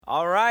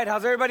All right,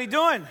 how's everybody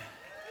doing?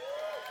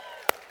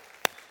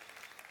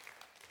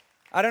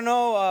 I don't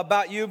know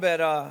about you, but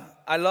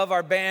I love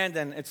our band,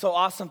 and it's so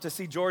awesome to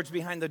see George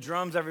behind the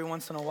drums every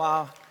once in a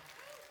while.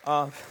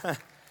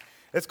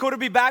 It's cool to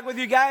be back with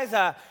you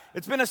guys.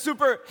 It's been a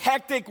super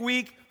hectic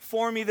week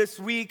for me this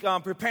week,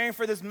 preparing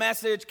for this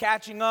message,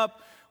 catching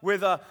up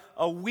with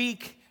a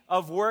week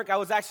of work. I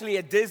was actually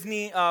at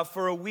Disney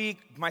for a week.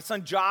 My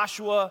son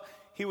Joshua,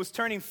 he was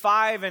turning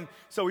 5, and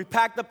so we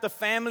packed up the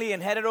family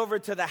and headed over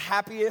to the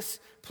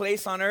happiest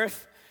place on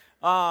earth.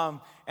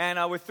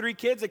 And with 3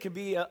 kids, it could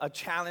be a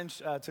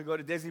challenge to go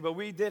to Disney, but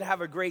we did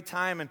have a great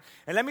time. And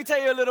let me tell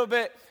you a little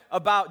bit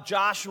about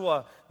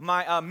Joshua,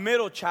 my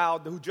middle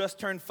child who just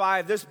turned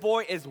 5. This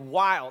boy is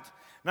wild.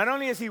 Not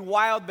only is he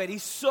wild, but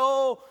he's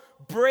so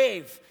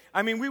brave.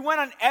 I mean, we went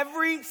on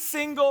every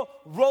single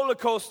roller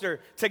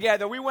coaster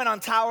together. We went on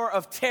Tower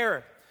of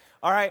Terror.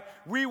 All right,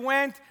 we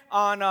went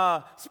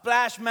on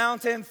Splash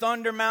Mountain,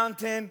 Thunder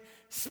Mountain,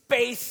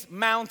 Space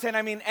Mountain.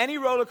 I mean, any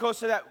roller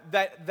coaster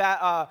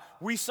that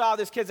we saw,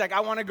 this kid's like,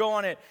 I want to go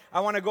on it. I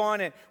want to go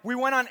on it. We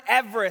went on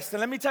Everest, and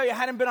let me tell you, I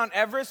hadn't been on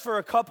Everest for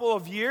a couple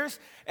of years,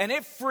 and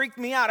it freaked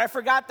me out. I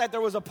forgot that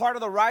there was a part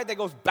of the ride that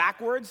goes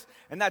backwards,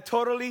 and that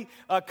totally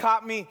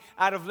caught me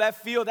out of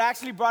left field. I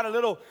actually brought a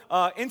little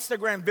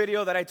Instagram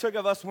video that I took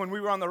of us when we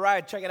were on the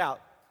ride. Check it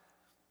out.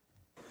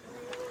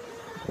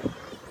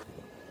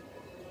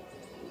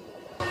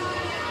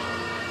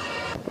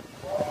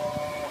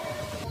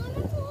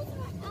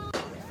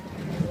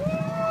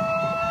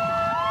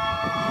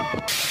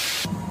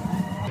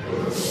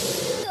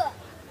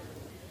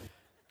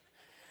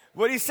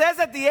 What he says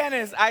at the end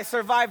is, I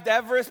survived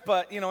Everest,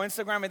 but,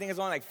 Instagram, I think, is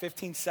only like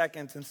 15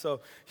 seconds, and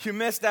so you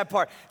missed that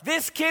part.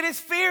 This kid is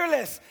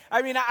fearless.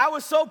 I mean, I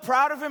was so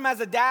proud of him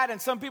as a dad,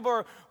 and some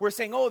people were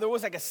saying, there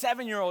was like a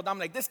 7-year-old. I'm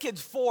like, this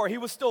kid's 4. He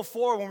was still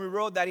 4 when we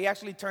rode that. He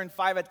actually turned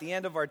 5 at the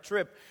end of our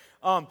trip.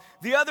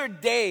 The other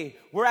day,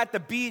 we're at the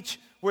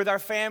beach with our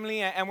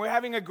family, and we're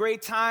having a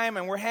great time,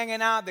 and we're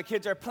hanging out. The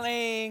kids are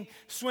playing,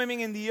 swimming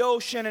in the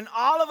ocean, and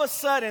all of a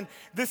sudden,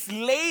 this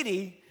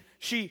lady,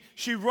 she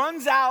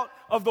runs out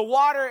of the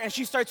water and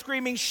she starts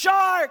screaming,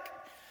 "Shark!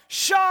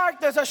 Shark!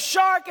 There's a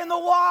shark in the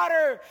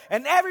water!"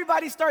 And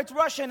everybody starts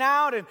rushing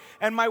out,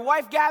 and my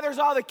wife gathers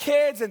all the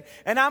kids, and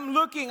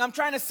I'm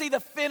trying to see the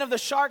fin of the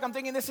shark. I'm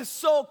thinking, this is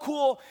so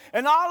cool.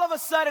 And all of a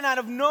sudden, out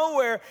of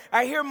nowhere,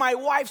 I hear my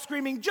wife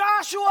screaming,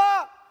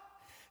 "Joshua!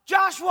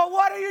 Joshua,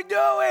 what are you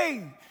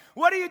doing?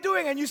 What are you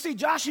doing?" And you see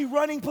Joshy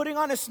running, putting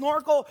on his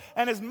snorkel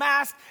and his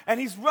mask, and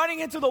he's running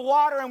into the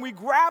water, and we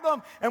grab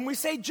him, and we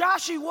say,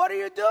 "Joshy, what are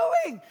you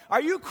doing?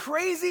 Are you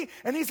crazy?"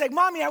 And he's like,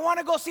 "Mommy, I want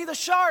to go see the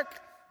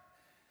shark.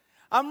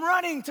 I'm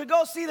running to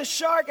go see the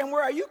shark." And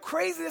are you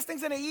crazy? This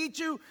thing's going to eat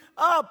you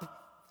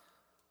up.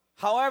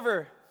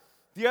 However,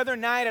 the other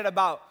night at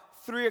about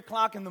 3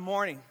 o'clock in the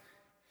morning,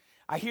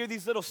 I hear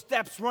these little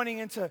steps running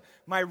into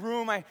my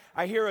room.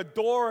 I hear a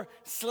door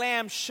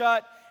slam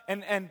shut,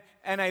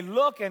 and I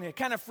look, and it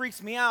kind of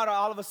freaks me out.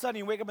 All of a sudden,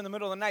 you wake up in the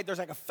middle of the night, there's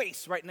like a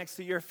face right next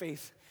to your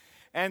face.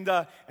 And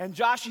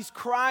Joshy's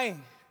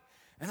crying.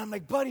 And I'm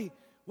like, "Buddy,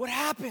 what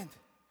happened?"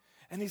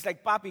 And he's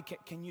like, "Papi,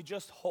 can you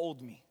just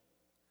hold me?"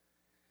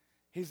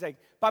 He's like,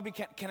 "Papi,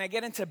 can I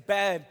get into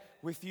bed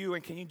with you,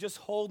 and can you just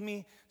hold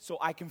me so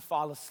I can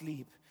fall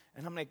asleep?"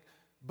 And I'm like,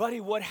 "Buddy,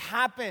 what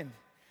happened?"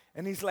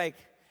 And he's like,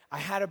 "I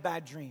had a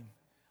bad dream.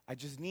 I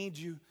just need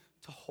you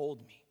to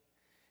hold me."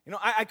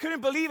 I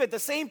couldn't believe it. The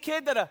same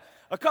kid that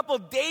a couple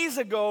days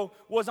ago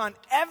was on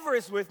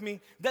Everest with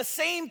me, the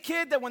same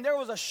kid that when there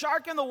was a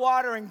shark in the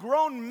water and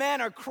grown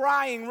men are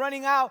crying,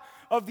 running out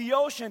of the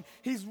ocean,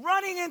 he's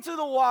running into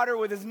the water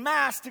with his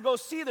mask to go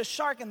see the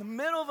shark in the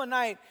middle of the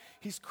night.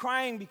 He's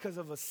crying because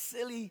of a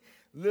silly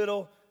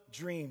little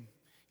dream.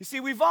 You see,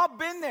 we've all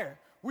been there.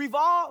 We've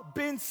all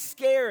been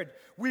scared.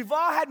 We've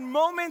all had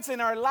moments in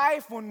our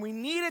life when we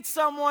needed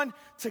someone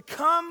to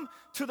come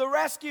to the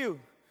rescue.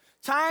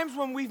 Times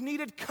when we've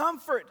needed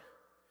comfort.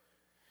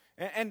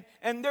 And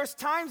there's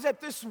times that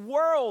this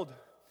world,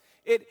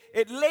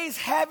 it lays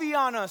heavy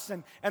on us,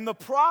 and the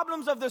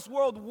problems of this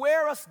world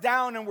wear us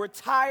down, and we're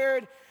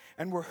tired,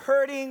 and we're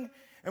hurting,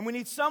 and we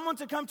need someone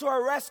to come to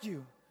our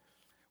rescue.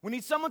 We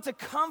need someone to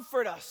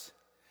comfort us.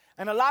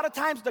 And a lot of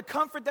times the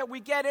comfort that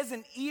we get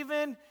isn't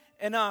even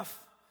enough.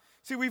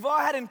 See, we've all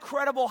had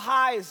incredible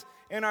highs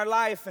in our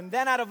life, and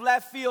then out of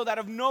left field, out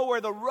of nowhere,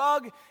 the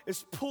rug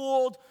is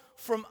pulled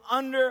from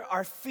under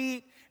our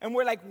feet, and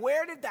we're like,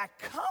 where did that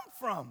come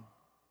from?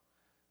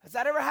 Has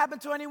that ever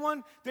happened to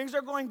anyone? Things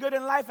are going good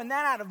in life, and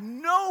then out of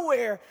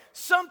nowhere,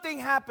 something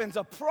happens,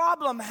 a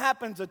problem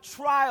happens, a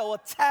trial, a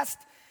test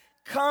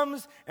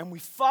comes, and we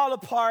fall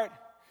apart,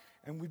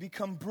 and we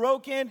become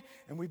broken,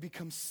 and we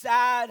become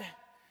sad,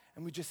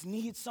 and we just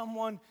need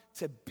someone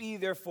to be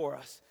there for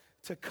us,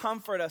 to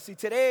comfort us. See,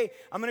 today,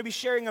 I'm going to be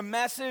sharing a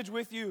message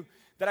with you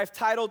that I've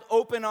titled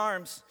Open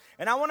Arms.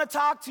 And I want to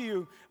talk to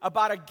you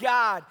about a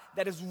God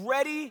that is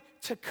ready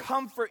to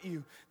comfort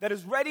you, that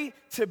is ready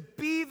to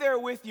be there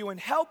with you and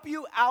help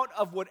you out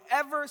of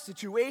whatever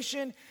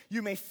situation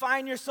you may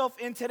find yourself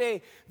in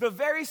today. The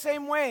very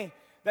same way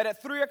that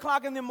at 3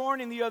 o'clock in the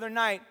morning the other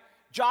night,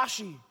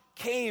 Joshi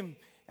came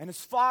and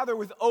his father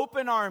with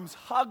open arms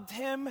hugged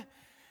him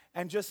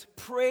and just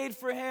prayed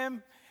for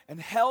him and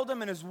held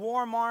him in his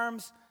warm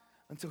arms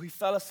until he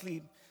fell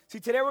asleep. See,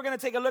 today we're going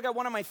to take a look at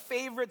one of my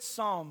favorite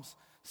Psalms,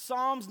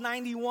 Psalms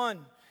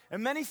 91.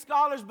 And many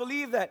scholars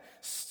believe that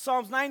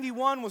Psalms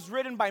 91 was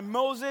written by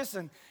Moses,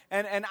 and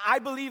I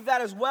believe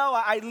that as well.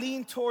 I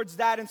lean towards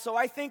that. And so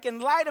I think in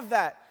light of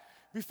that,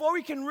 before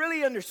we can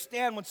really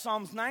understand what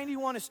Psalms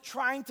 91 is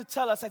trying to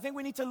tell us, I think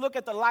we need to look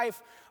at the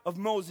life of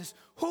Moses.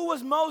 Who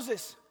was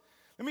Moses?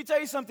 Let me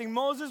tell you something.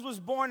 Moses was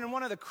born in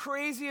one of the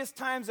craziest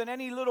times that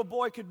any little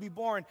boy could be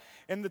born.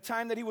 In the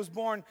time that he was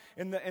born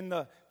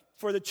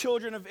for the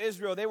children of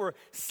Israel, they were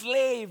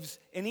slaves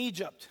in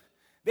Egypt.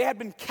 They had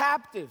been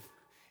captive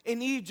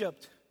in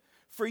Egypt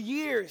for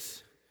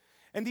years.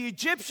 And the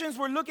Egyptians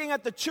were looking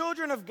at the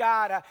children of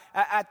God,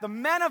 at the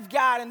men of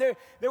God, and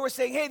they were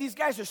saying, hey, these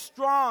guys are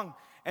strong,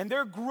 and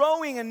they're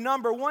growing in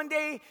number. One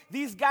day,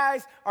 these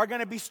guys are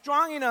going to be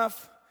strong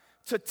enough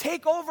to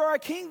take over our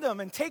kingdom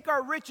and take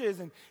our riches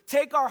and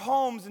take our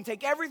homes and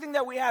take everything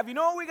that we have. You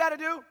know what we got to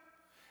do?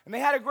 And they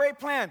had a great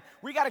plan.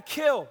 We got to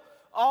kill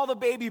all the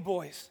baby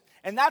boys.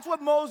 And that's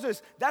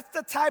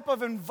the type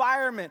of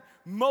environment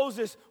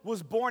Moses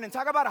was born in.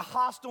 Talk about a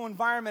hostile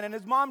environment. And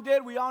his mom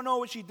did, we all know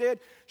what she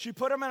did. She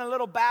put him in a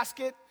little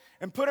basket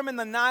and put him in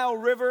the Nile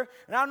River.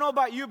 And I don't know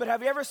about you, but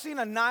have you ever seen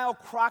a Nile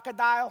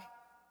crocodile?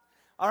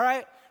 All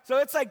right? So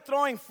it's like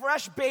throwing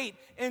fresh bait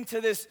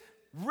into this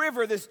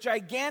river, this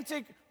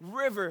gigantic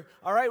river,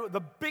 all right?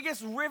 The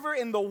biggest river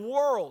in the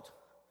world,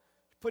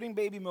 putting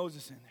baby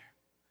Moses in there.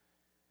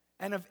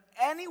 And of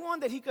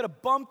anyone that he could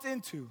have bumped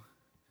into,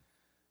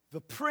 the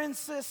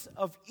princess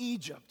of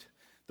Egypt,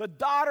 the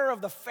daughter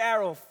of the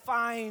Pharaoh,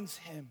 finds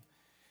him.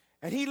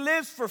 And he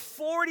lives for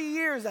 40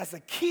 years as a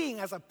king,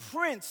 as a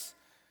prince,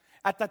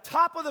 at the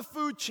top of the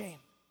food chain.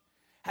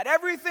 Had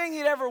everything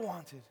he'd ever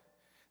wanted.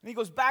 And he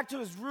goes back to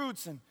his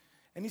roots and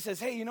he says,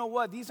 hey, you know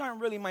what? These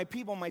aren't really my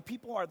people. My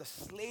people are the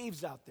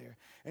slaves out there.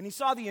 And he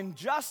saw the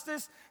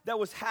injustice that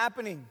was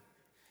happening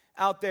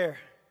out there.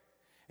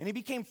 And he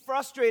became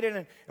frustrated.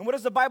 And what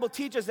does the Bible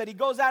teach us? That he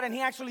goes out and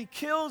he actually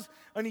kills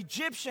an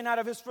Egyptian out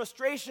of his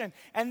frustration.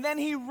 And then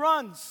he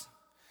runs.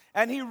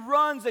 And he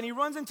runs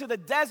into the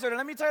desert. And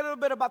let me tell you a little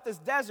bit about this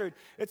desert.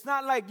 It's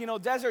not like,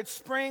 Desert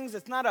Springs.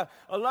 It's not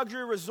a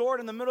luxury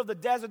resort in the middle of the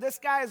desert. This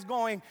guy is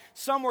going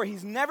somewhere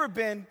he's never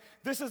been.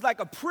 This is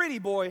like a pretty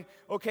boy,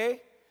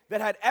 okay,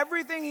 that had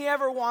everything he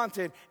ever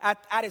wanted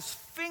at his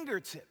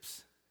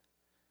fingertips.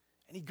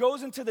 And he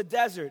goes into the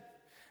desert.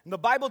 And the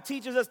Bible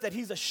teaches us that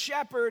he's a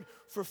shepherd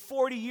for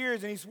 40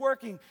 years. And he's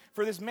working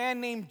for this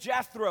man named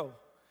Jethro.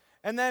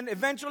 And then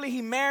eventually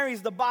he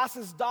marries the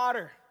boss's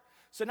daughter.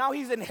 So now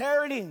he's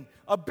inheriting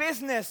a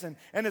business,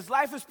 and his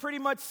life is pretty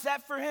much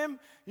set for him.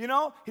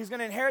 He's going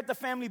to inherit the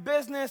family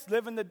business,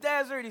 live in the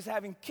desert. He's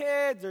having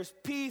kids. There's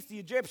peace. The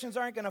Egyptians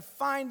aren't going to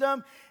find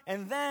him.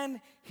 And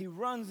then he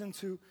runs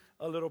into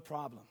a little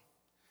problem.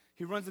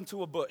 He runs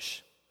into a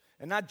bush.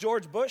 And not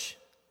George Bush,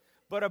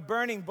 but a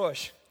burning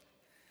bush.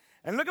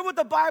 And look at what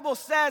the Bible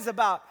says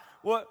about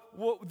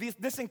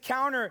this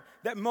encounter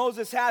that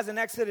Moses has in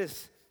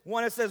Exodus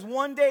 1. It says,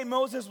 one day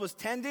Moses was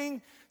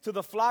tending to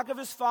the flock of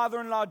his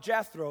father-in-law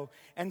Jethro,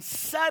 and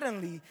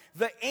suddenly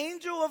the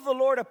angel of the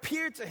Lord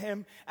appeared to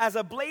him as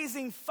a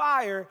blazing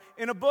fire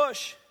in a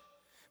bush.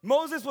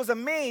 Moses was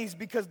amazed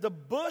because the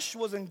bush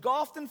was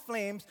engulfed in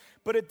flames,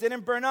 but it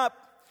didn't burn up.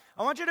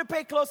 I want you to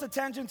pay close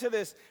attention to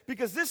this,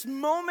 because this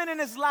moment in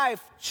his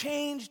life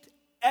changed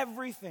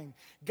everything.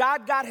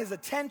 God got his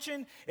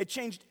attention. It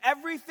changed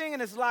everything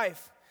in his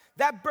life.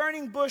 That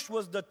burning bush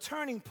was the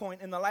turning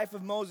point in the life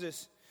of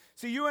Moses.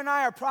 So you and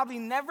I are probably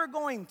never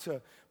going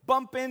to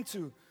bump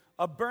into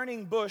a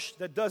burning bush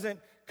that doesn't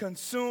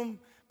consume.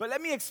 But let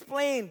me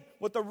explain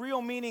what the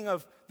real meaning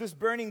of this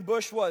burning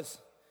bush was.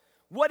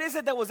 What is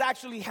it that was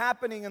actually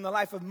happening in the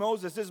life of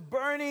Moses? This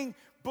burning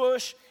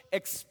bush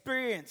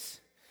experience.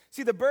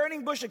 See, the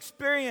burning bush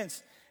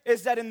experience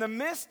is that in the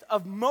midst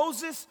of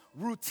Moses'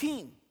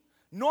 routine,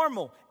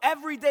 normal,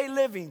 everyday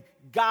living,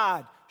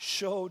 God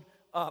showed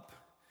up.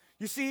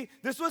 You see,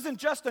 this wasn't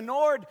just an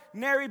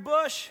ordinary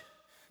bush.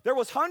 There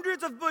was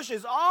hundreds of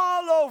bushes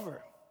all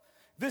over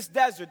this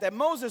desert that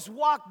Moses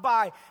walked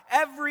by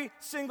every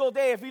single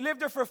day. If he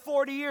lived there for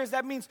 40 years,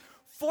 that means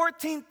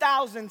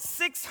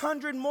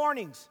 14,600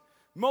 mornings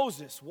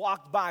Moses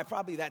walked by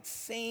probably that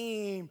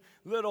same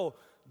little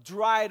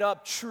dried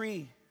up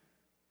tree.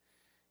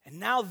 And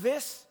now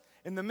this,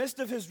 in the midst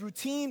of his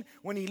routine,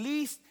 when he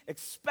least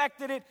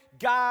expected it,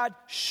 God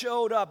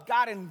showed up.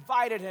 God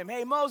invited him.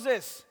 Hey,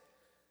 Moses.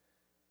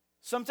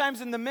 Sometimes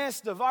in the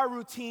midst of our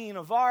routine,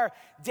 of our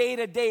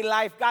day-to-day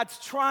life, God's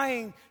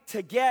trying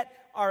to get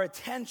our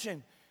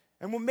attention.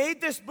 And what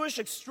made this bush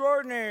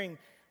extraordinary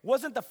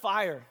wasn't the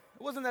fire.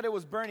 It wasn't that it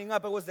was burning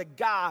up. It was that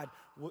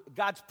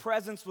God's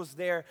presence was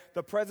there.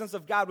 The presence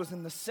of God was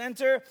in the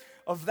center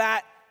of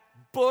that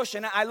bush.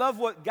 And I love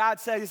what God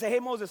said. He said, hey,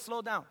 Moses,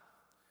 slow down.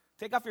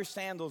 Take off your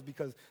sandals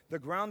because the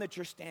ground that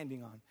you're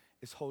standing on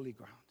is holy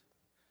ground.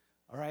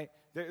 All right?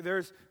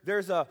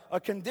 There's a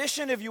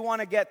condition if you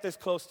want to get this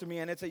close to me,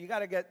 and it's that you got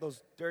to get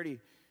those dirty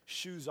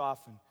shoes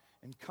off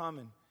and come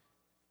and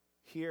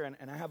here.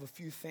 And I have a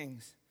few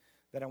things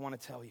that I want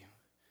to tell you.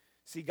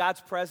 See,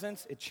 God's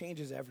presence, it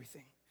changes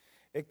everything.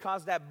 It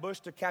caused that bush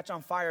to catch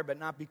on fire but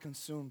not be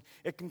consumed.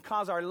 It can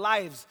cause our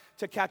lives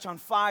to catch on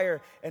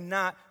fire and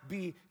not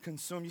be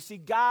consumed. You see,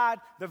 God,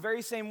 the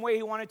very same way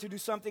He wanted to do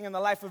something in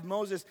the life of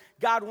Moses,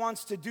 God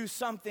wants to do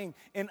something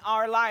in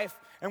our life.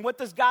 And what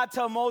does God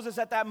tell Moses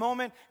at that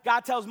moment?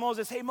 God tells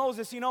Moses, hey,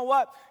 Moses, you know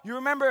what? You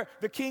remember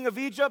the king of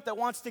Egypt that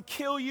wants to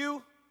kill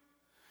you?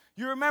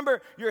 You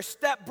remember your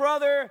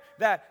stepbrother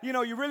that, you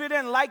really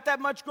didn't like that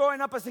much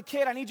growing up as a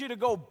kid? I need you to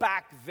go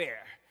back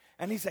there.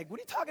 And he's like, what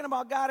are you talking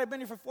about, God? I've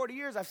been here for 40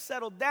 years. I've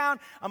settled down.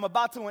 I'm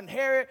about to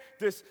inherit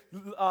this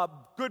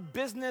good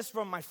business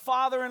from my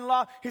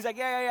father-in-law. He's like,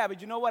 yeah, but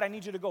you know what? I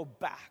need you to go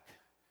back.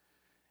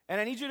 And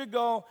I need you to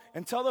go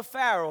and tell the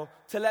Pharaoh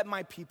to let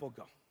my people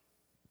go.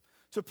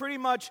 To pretty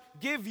much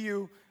give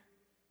you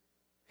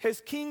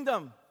his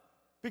kingdom.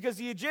 Because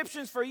the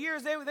Egyptians for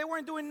years, they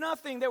weren't doing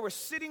nothing. They were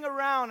sitting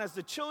around as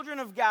the children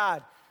of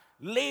God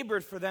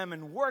labored for them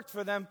and worked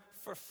for them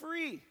for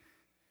free.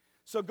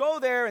 So go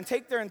there and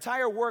take their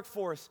entire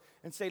workforce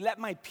and say, let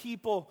my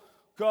people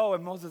go.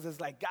 And Moses is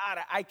like, God,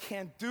 I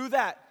can't do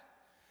that.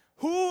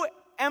 Who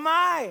am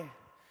I?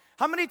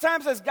 How many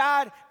times has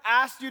God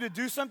asked you to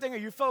do something or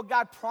you felt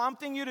God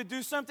prompting you to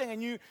do something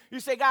and you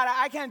say, God,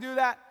 I can't do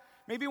that?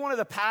 Maybe one of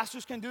the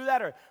pastors can do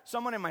that or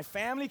someone in my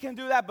family can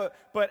do that,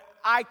 but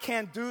I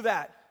can't do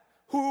that.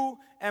 Who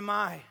am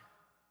I?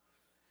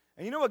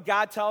 And you know what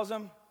God tells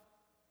him?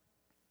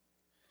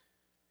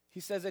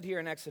 He says it here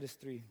in Exodus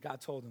 3. God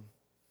told him,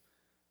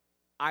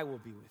 I will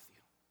be with you.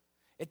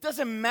 It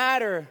doesn't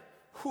matter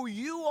who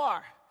you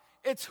are.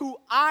 It's who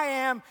I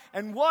am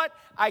and what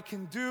I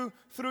can do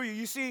through you.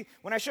 You see,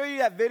 when I show you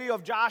that video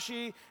of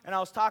Joshie, and I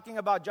was talking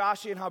about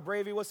Joshie and how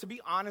brave he was, to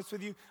be honest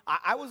with you,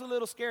 I was a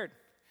little scared.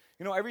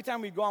 Every time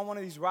we'd go on one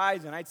of these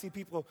rides and I'd see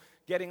people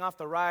getting off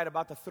the ride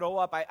about to throw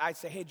up, I'd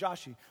say, hey,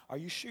 Joshie, are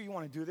you sure you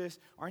want to do this?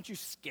 Aren't you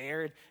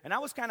scared? And I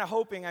was kind of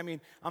hoping,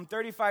 I'm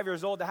 35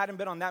 years old. I hadn't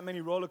been on that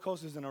many roller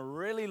coasters in a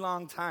really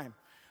long time.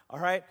 All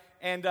right?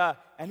 And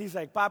he's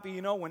like,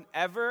 Papi,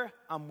 whenever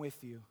I'm with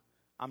you,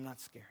 I'm not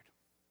scared.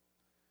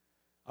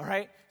 All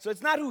right? So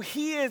it's not who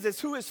he is,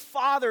 it's who his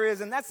father is.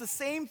 And that's the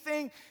same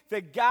thing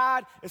that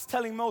God is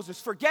telling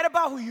Moses. Forget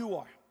about who you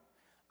are.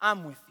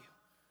 I'm with you.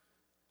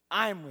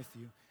 I'm with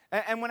you.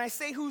 And when I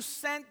say who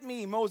sent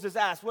me, Moses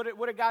asked, what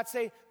did God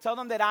say? Tell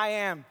them that I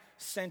am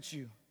sent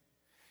you.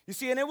 You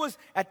see, and it was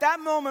at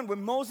that moment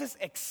when Moses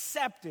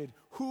accepted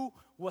who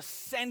was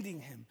sending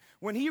him.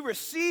 When he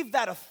received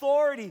that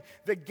authority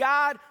that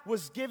God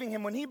was giving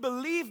him, when he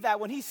believed that,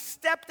 when he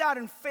stepped out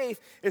in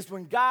faith, is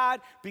when God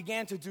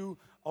began to do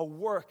a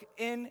work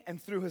in and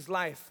through his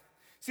life.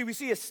 See, we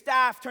see a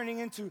staff turning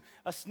into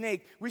a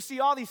snake. We see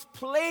all these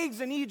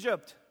plagues in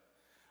Egypt.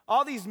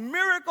 All these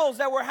miracles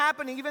that were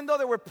happening, even though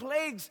there were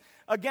plagues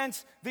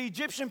against the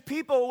Egyptian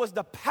people, it was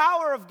the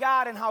power of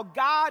God and how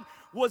God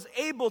was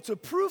able to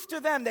prove to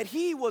them that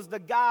He was the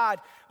God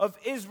of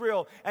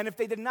Israel. And if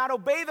they did not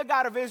obey the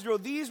God of Israel,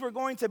 these were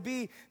going to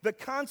be the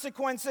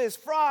consequences.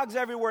 Frogs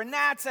everywhere,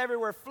 gnats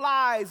everywhere,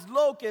 flies,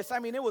 locusts.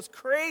 It was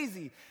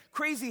crazy,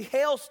 crazy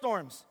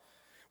hailstorms.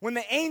 When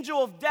the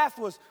angel of death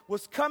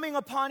was coming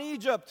upon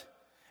Egypt,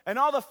 and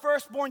all the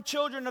firstborn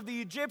children of the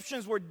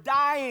Egyptians were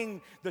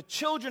dying, the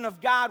children of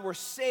God were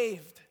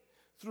saved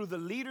through the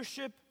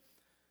leadership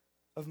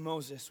of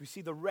Moses. We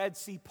see the Red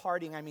Sea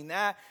parting.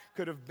 That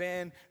could have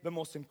been the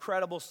most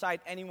incredible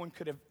sight anyone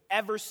could have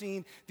ever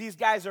seen. These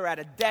guys are at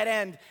a dead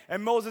end,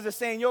 and Moses is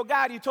saying, yo,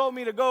 God, you told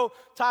me to go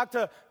talk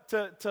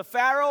to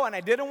Pharaoh, and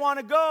I didn't want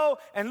to go.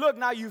 And look,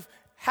 now you've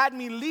had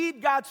me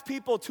lead God's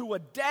people to a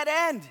dead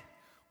end.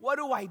 What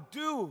do I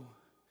do?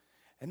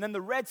 And then the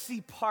Red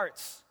Sea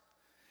parts.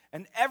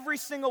 And every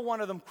single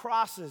one of them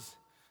crosses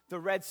the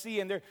Red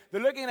Sea. And they're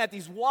looking at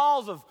these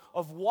walls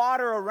of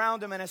water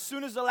around them. And as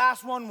soon as the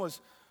last one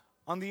was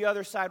on the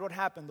other side, what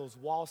happened? Those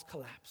walls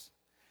collapsed.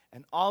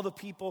 And all the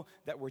people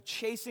that were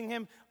chasing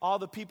him, all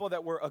the people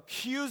that were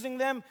accusing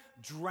them,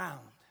 drowned.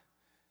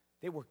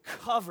 They were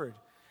covered,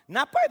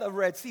 not by the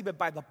Red Sea, but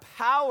by the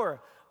power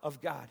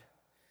of God.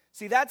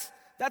 See, that's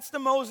the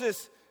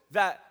Moses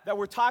that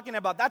we're talking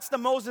about. That's the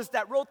Moses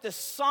that wrote this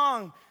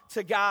song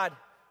to God.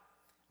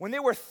 When they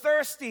were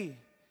thirsty,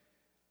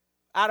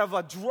 out of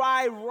a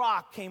dry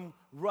rock came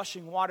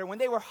rushing water. When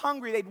they were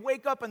hungry, they'd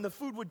wake up and the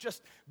food would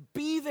just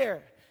be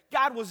there.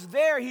 God was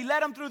there. He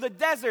led them through the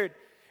desert,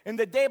 in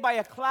the day by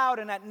a cloud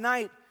and at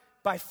night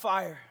by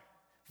fire.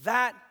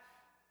 That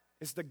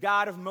is the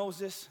God of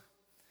Moses.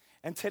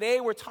 And today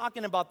we're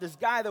talking about this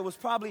guy that was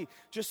probably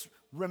just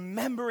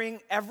remembering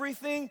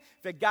everything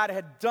that God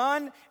had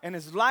done in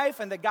his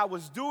life and that God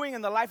was doing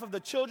in the life of the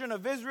children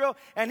of Israel.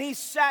 And he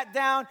sat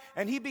down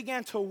and he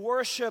began to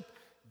worship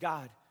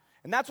God.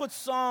 And that's what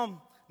Psalm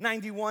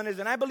 91 is.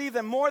 And I believe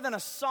that more than a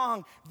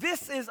song,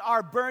 this is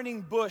our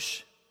burning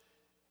bush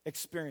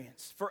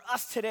experience. For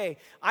us today,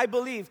 I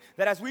believe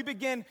that as we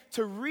begin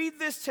to read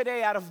this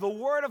today out of the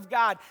Word of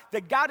God,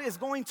 that God is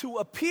going to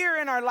appear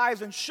in our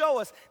lives and show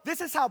us,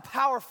 this is how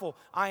powerful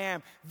I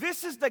am.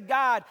 This is the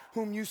God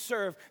whom you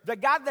serve, the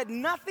God that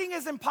nothing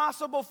is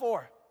impossible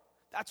for.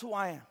 That's who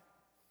I am.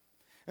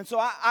 And so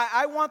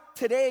I want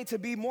today to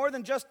be more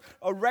than just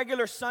a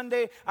regular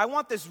Sunday. I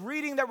want this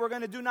reading that we're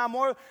going to do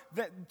now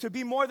to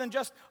be more than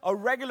just a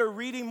regular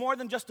reading, more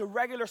than just a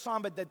regular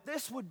psalm, but that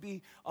this would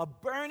be a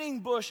burning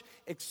bush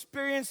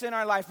experience in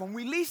our life. When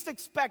we least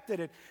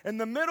expected it, in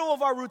the middle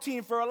of our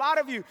routine. For a lot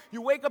of you,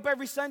 you wake up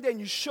every Sunday and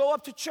you show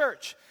up to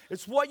church.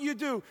 It's what you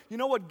do. You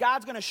know what?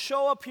 God's going to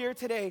show up here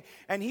today,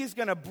 and He's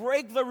going to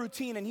break the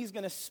routine, and He's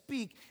going to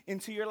speak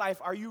into your life.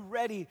 Are you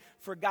ready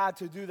for God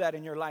to do that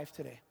in your life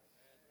today?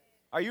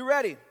 Are you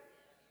ready?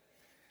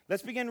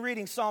 Let's begin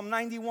reading Psalm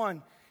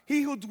 91.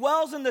 He who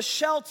dwells in the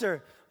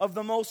shelter of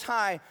the Most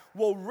High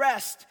will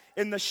rest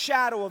in the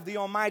shadow of the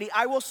Almighty.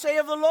 I will say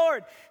of the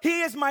Lord, He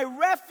is my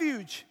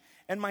refuge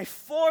and my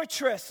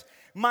fortress,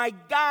 my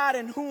God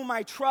in whom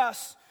I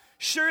trust.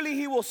 Surely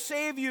He will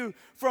save you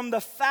from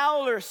the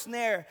fowler's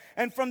snare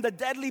and from the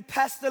deadly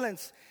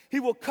pestilence.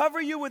 He will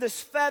cover you with His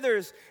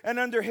feathers, and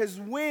under His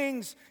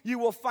wings you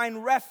will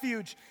find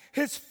refuge.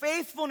 His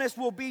faithfulness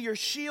will be your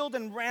shield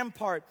and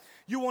rampart.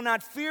 You will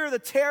not fear the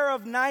terror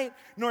of night,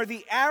 nor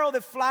the arrow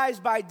that flies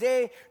by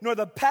day, nor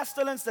the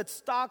pestilence that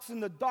stalks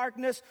in the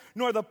darkness,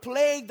 nor the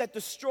plague that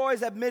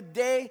destroys at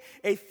midday.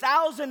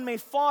 1,000 may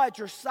fall at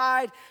your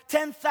side,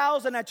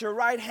 10,000 at your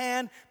right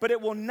hand, but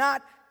it will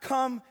not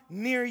come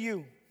near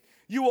you.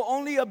 You will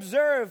only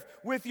observe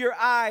with your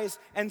eyes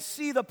and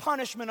see the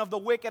punishment of the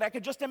wicked. I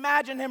could just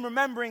imagine him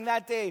remembering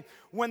that day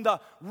when the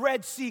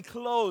Red Sea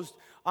closed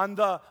on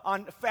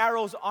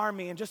Pharaoh's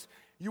army, and just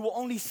you will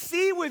only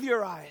see with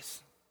your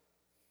eyes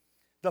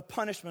the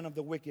punishment of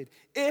the wicked.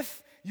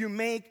 If you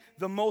make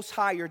the Most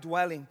High your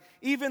dwelling,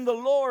 even the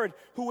Lord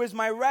who is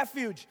my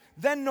refuge,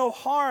 then no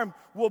harm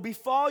will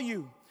befall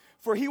you.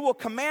 For He will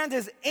command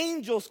His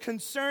angels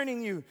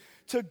concerning you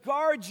to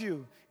guard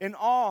you in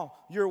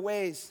all your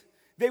ways.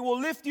 They will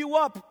lift you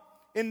up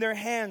in their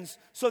hands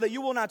so that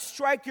you will not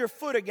strike your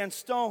foot against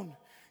stone.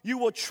 You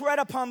will tread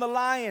upon the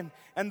lion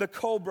and the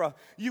cobra.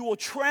 You will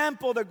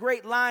trample the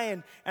great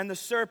lion and the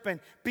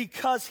serpent.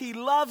 Because He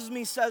loves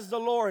me, says the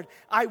Lord,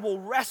 I will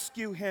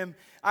rescue him.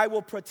 I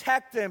will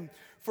protect him,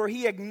 for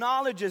he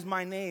acknowledges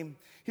my name.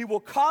 He will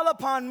call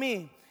upon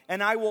me,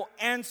 and I will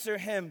answer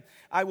him.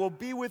 I will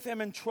be with him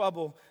in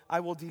trouble.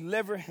 I will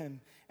deliver him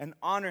and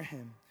honor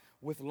him.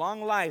 With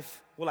long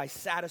life will I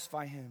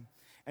satisfy him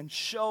and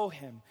show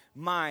him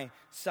my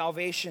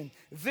salvation.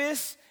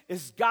 This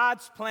is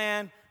God's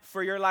plan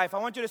for your life. I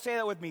want you to say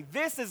that with me.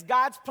 This is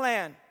God's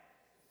plan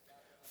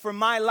for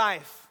my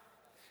life.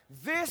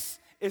 This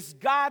is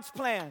God's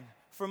plan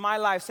for my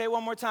life. Say it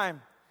one more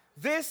time.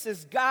 This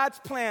is God's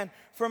plan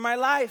for my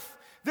life.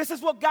 This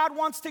is what God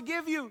wants to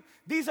give you.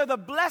 These are the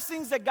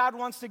blessings that God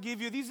wants to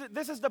give you.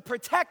 This is the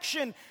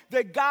protection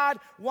that God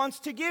wants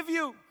to give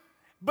you.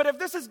 But if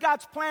this is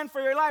God's plan for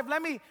your life,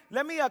 let me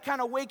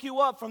kind of wake you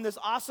up from this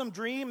awesome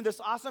dream, this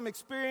awesome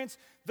experience.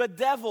 The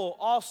devil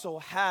also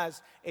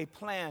has a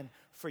plan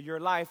for your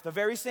life. The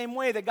very same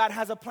way that God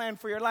has a plan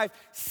for your life,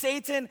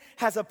 Satan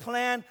has a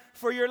plan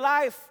for your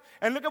life.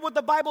 And look at what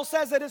the Bible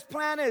says that his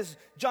plan is.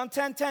 John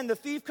 10:10, the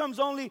thief comes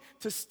only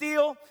to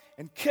steal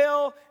and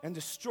kill and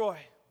destroy.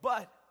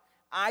 But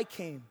I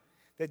came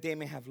that they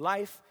may have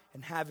life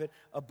and have it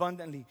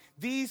abundantly.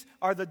 These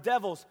are the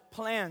devil's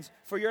plans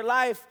for your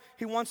life.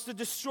 He wants to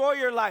destroy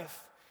your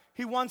life.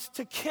 He wants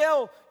to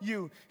kill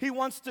you. He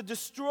wants to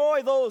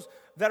destroy those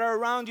that are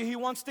around you. He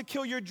wants to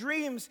kill your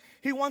dreams.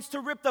 He wants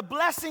to rip the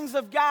blessings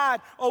of God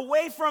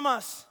away from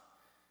us.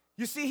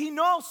 You see, he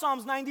knows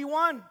Psalms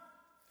 91.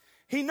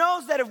 He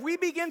knows that if we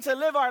begin to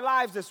live our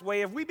lives this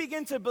way, if we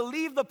begin to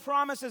believe the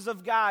promises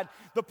of God,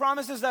 the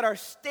promises that are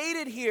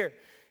stated here,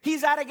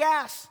 he's out of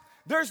gas.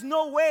 There's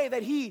no way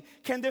that he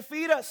can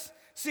defeat us.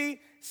 See,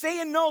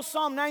 Satan knows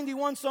Psalm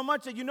 91 so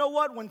much that you know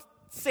what? When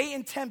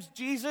Satan tempts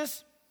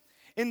Jesus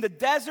in the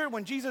desert,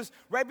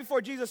 right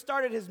before Jesus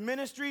started his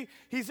ministry,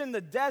 he's in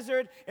the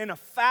desert in a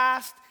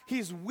fast.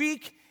 He's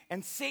weak,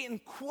 and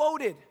Satan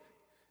quoted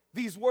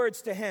these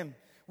words to him.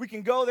 We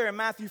can go there in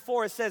Matthew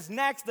 4. It says,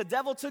 next, the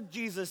devil took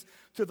Jesus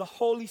to the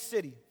holy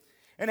city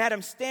and had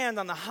him stand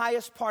on the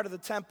highest part of the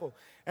temple.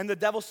 And the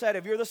devil said,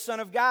 if you're the Son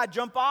of God,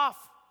 jump off.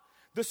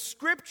 The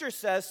scripture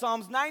says,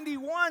 Psalms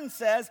 91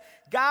 says,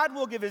 God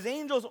will give his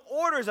angels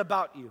orders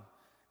about you.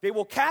 They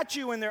will catch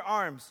you in their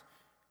arms,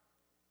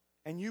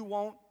 and you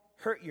won't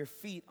hurt your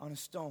feet on a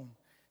stone.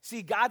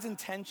 See, God's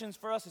intentions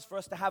for us is for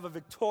us to have a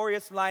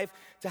victorious life,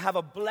 to have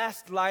a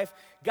blessed life.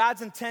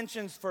 God's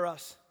intentions for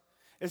us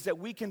is that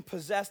we can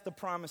possess the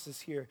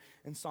promises here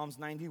in Psalms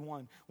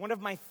 91. One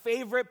of my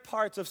favorite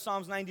parts of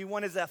Psalms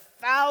 91 is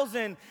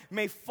 1,000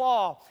 may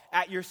fall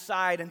at your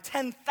side and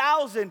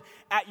 10,000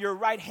 at your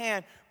right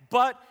hand,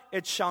 but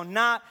it shall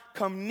not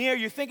come near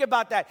you. Think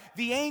about that.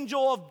 The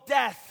angel of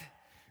death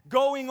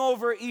going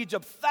over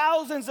Egypt,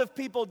 thousands of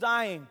people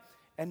dying,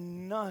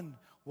 and none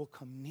will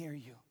come near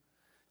you.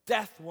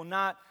 Death will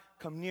not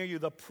come near you.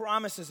 The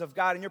promises of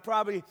God. And you're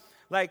probably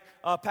like,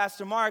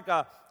 Pastor Mark,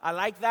 I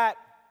like that.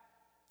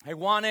 I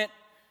want it.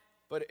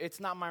 But it's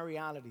not my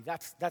reality.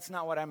 That's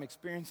not what I'm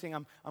experiencing.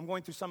 I'm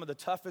going through some of the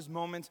toughest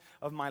moments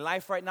of my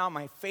life right now.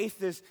 My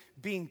faith is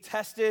being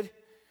tested.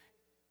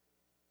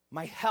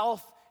 My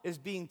health is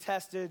being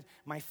tested.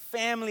 My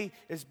family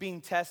is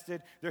being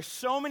tested. There's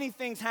so many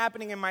things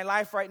happening in my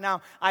life right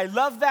now. I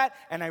love that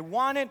and I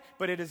want it,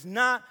 but it is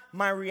not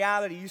my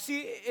reality. You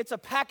see, it's a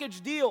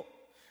package deal.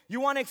 You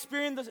want to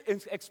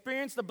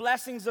experience the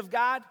blessings of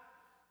God?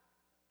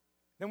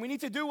 Then we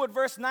need to do what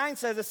verse 9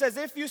 says. It says,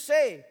 if you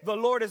say, the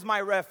Lord is my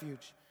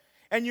refuge,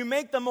 and you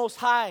make the Most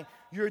High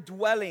your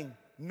dwelling,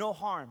 no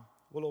harm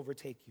will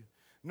overtake you.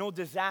 No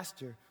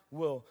disaster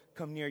will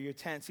come near your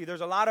tent. See,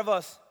 there's a lot of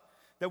us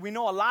that we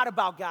know a lot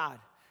about God.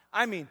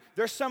 I mean,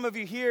 there's some of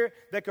you here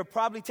that could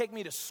probably take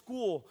me to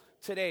school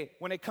today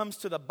when it comes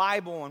to the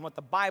Bible and what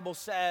the Bible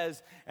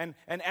says and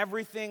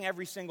everything,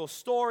 every single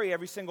story,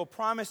 every single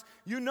promise.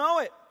 You know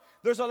it.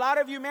 There's a lot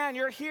of you, man,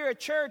 you're here at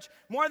church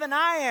more than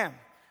I am.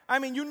 I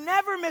mean, you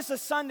never miss a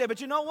Sunday,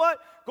 but you know what?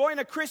 Going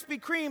to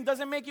Krispy Kreme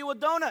doesn't make you a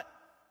donut,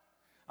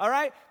 all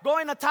right?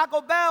 Going to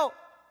Taco Bell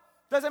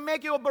doesn't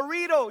make you a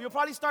burrito. You'll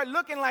probably start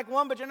looking like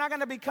one, but you're not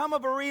going to become a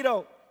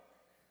burrito.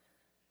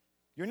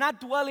 You're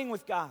not dwelling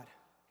with God.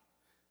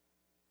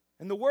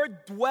 And the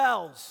word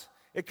dwells,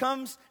 it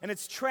comes and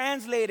it's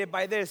translated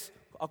by this,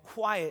 a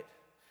quiet,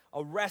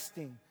 a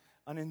resting,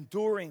 an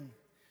enduring,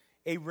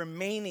 a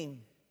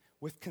remaining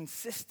with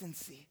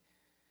consistency.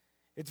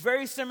 It's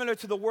very similar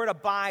to the word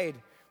abide,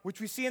 which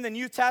we see in the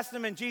New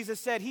Testament. Jesus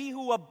said, he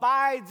who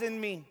abides in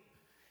me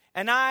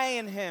and I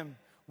in him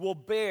will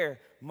bear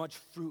much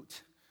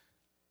fruit,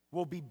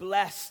 will be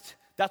blessed.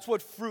 That's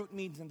what fruit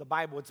means in the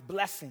Bible. It's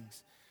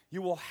blessings.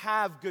 You will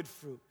have good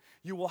fruit.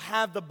 You will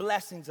have the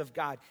blessings of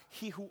God.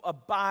 He who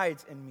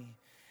abides in me.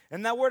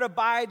 And that word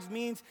abides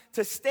means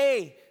to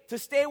stay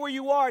where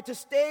you are, to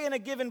stay in a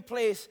given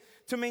place,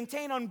 to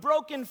maintain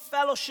unbroken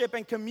fellowship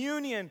and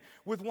communion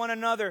with one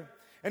another.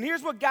 And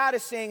here's what God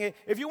is saying.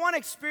 If you want to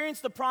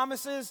experience the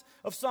promises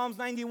of Psalms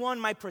 91,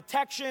 my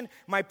protection,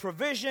 my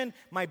provision,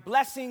 my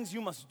blessings, you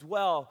must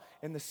dwell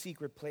in the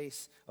secret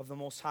place of the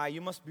Most High.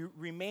 You must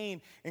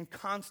remain in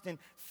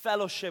constant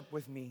fellowship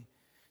with me.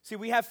 See,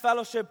 we have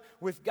fellowship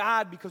with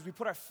God because we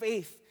put our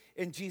faith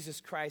in Jesus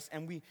Christ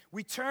and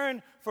we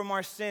turn from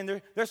our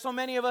sin. There's so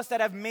many of us that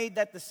have made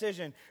that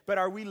decision, but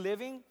are we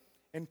living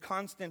in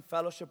constant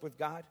fellowship with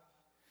God?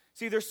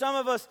 See, there's some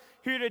of us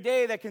here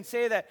today that can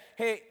say that,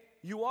 hey,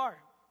 you are.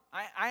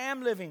 I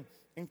am living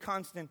in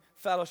constant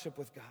fellowship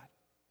with God.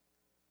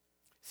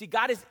 See,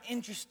 God is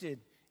interested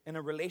in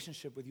a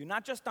relationship with you,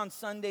 not just on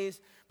Sundays,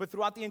 but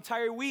throughout the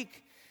entire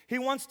week. He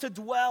wants to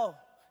dwell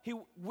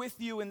with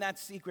you in that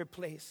secret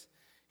place.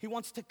 He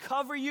wants to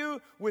cover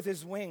you with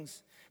his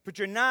wings. But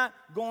you're not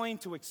going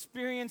to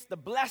experience the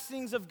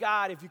blessings of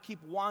God if you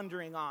keep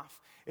wandering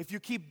off, if you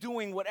keep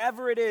doing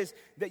whatever it is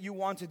that you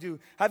want to do.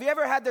 Have you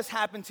ever had this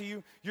happen to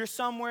you? You're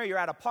somewhere, you're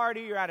at a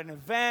party, you're at an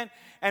event,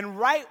 and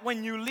right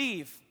when you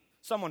leave,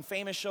 someone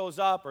famous shows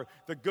up or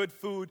the good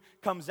food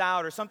comes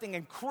out or something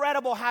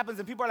incredible happens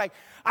and people are like,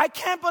 I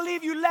can't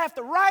believe you left.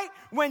 Right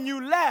when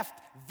you left,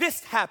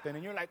 this happened.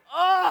 And you're like,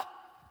 oh,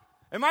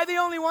 am I the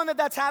only one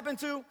that's happened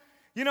to?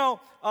 You know,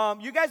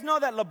 you guys know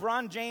that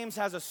LeBron James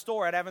has a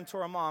store at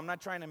Aventura Mall. I'm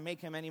not trying to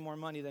make him any more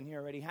money than he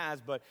already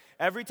has, but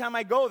every time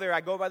I go there,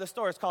 I go by the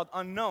store. It's called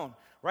Unknown,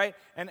 right?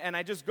 And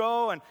I just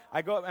go, and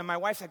my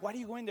wife's like, why do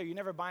you go in there? You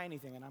never buy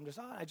anything. And I'm just,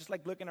 I just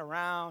like looking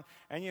around,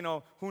 and you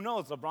know, who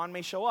knows? LeBron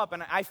may show up.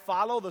 And I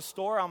follow the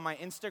store on my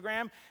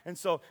Instagram, and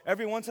so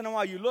every once in a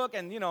while you look,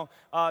 and you know,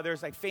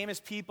 there's like famous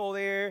people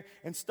there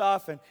and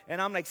stuff,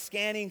 and I'm like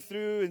scanning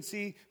through and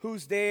see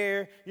who's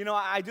there. You know,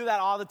 I do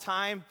that all the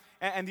time.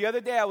 And the other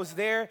day I was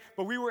there,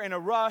 but we were in a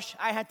rush.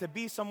 I had to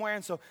be somewhere,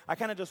 and so I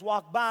kind of just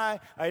walked by.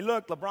 I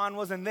looked, LeBron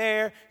wasn't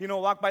there. You know,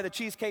 walked by the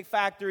Cheesecake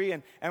Factory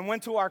and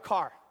went to our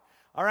car.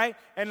 All right?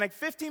 And like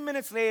 15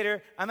 minutes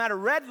later, I'm at a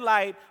red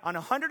light on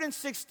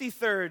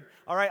 163rd,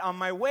 all right, on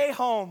my way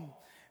home.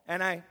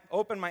 And I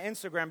opened my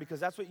Instagram because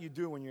that's what you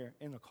do when you're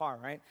in the car,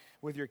 right,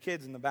 with your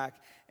kids in the back.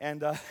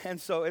 And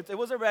so it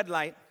was a red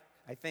light,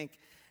 I think.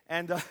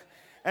 And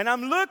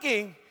I'm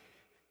looking,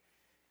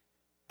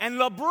 and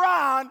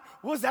LeBron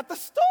was at the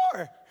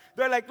store.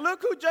 They're like,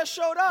 look who just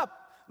showed up.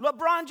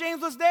 LeBron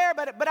James was there,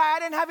 but I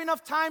didn't have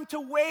enough time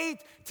to wait,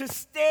 to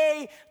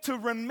stay, to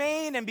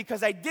remain. And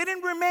because I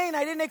didn't remain,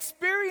 I didn't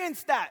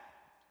experience that.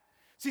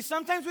 See,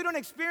 sometimes we don't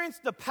experience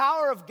the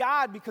power of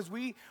God because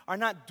we are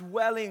not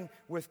dwelling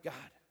with God.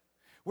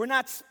 We're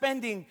not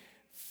spending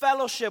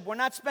fellowship. We're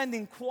not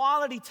spending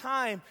quality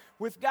time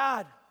with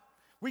God.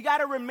 We got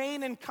to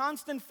remain in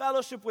constant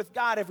fellowship with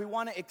God if we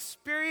want to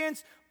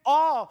experience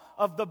all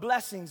of the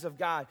blessings of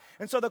God.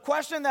 And so the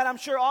question that I'm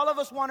sure all of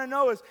us want to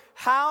know is,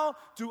 how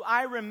do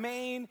I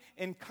remain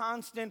in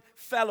constant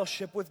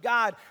fellowship with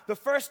God? The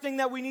first thing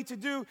that we need to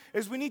do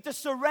is we need to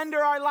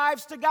surrender our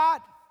lives to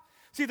God.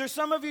 See, there's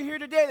some of you here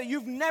today that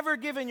you've never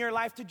given your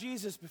life to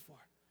Jesus before.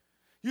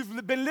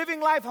 You've been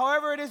living life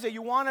however it is that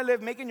you want to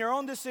live, making your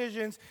own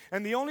decisions,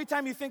 and the only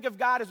time you think of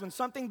God is when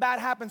something bad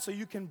happens so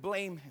you can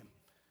blame him.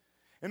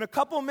 In a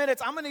couple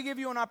minutes, I'm going to give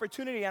you an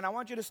opportunity, and I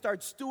want you to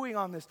start stewing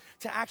on this,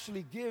 to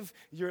actually give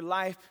your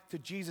life to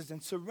Jesus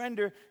and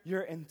surrender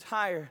your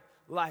entire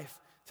life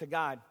to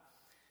God.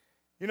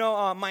 You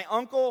know, my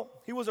uncle,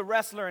 he was a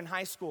wrestler in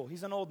high school.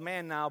 He's an old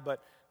man now,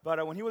 but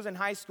when he was in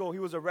high school, he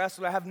was a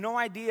wrestler. I have no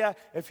idea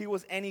if he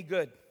was any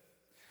good.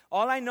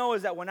 All I know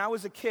is that when I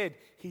was a kid,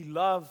 he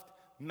loved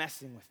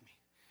messing with me.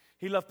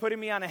 He loved putting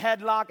me on a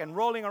headlock and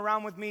rolling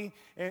around with me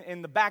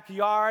in the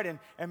backyard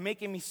and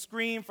making me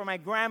scream for my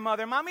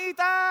grandmother,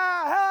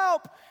 "Mamita,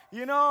 help!"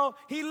 You know,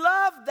 he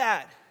loved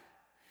that.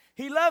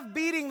 He loved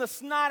beating the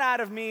snot out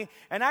of me.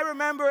 And I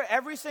remember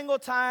every single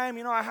time,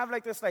 you know, I have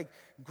this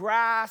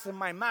grass in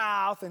my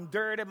mouth and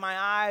dirt in my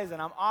eyes,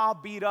 and I'm all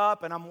beat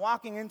up, and I'm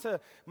walking into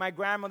my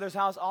grandmother's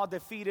house all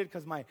defeated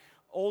because my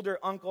older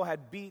uncle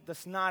had beat the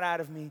snot out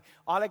of me.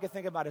 All I could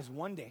think about is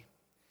one day,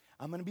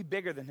 I'm going to be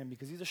bigger than him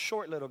because he's a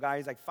short little guy.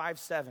 He's like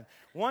 5'7".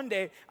 One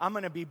day, I'm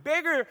going to be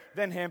bigger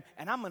than him,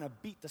 and I'm going to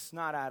beat the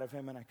snot out of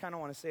him. And I kind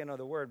of want to say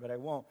another word, but I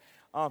won't.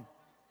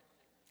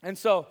 And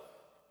so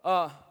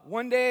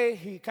one day,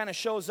 he kind of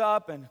shows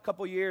up, and a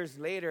couple years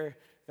later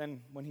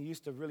than when he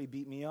used to really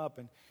beat me up,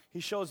 and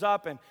he shows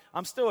up, and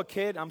I'm still a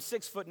kid. I'm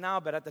 6 foot now,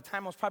 but at the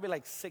time, I was probably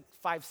like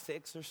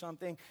 5'6" or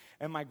something.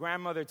 And my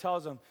grandmother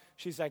tells him,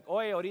 she's like,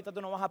 "Oye, ahorita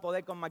tú no vas a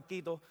poder con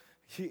Marquito."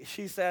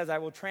 She says, I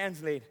will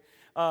translate.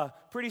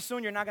 Pretty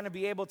soon you're not going to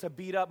be able to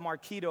beat up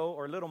Marquito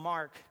or little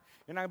Mark.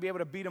 You're not going to be able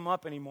to beat him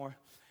up anymore.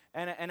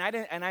 And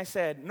I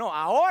said, "No,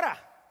 ahora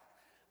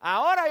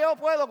yo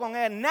puedo con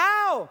él.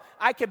 Now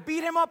I could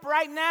beat him up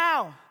right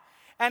now."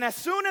 And as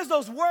soon as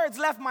those words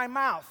left my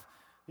mouth,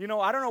 you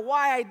know, I don't know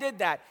why I did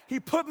that. He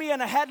put me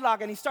in a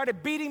headlock and he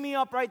started beating me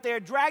up right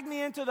there, dragged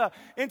me into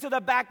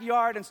the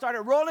backyard and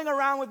started rolling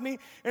around with me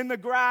in the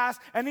grass.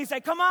 And he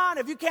said, "Come on,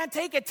 if you can't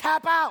take it,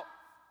 tap out.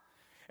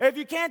 If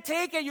you can't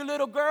take it, you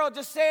little girl,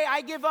 just say,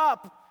 'I give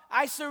up.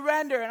 I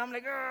surrender.'" And I'm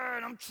like,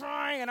 and I'm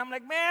trying. And I'm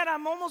like, man,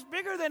 I'm almost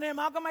bigger than him.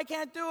 How come I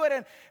can't do it?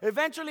 And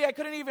eventually I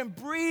couldn't even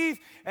breathe.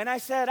 And I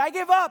said, "I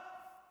give up.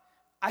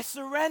 I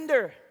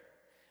surrender.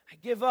 I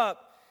give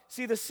up."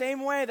 See, the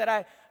same way that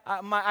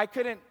I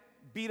couldn't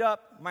beat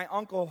up my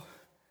uncle,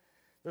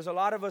 there's a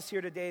lot of us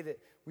here today that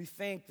we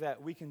think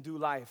that we can do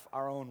life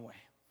our own way.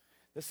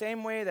 The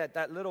same way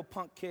that little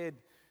punk kid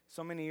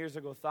so many years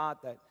ago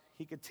thought that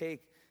he could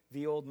take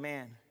the old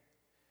man.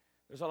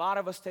 There's a lot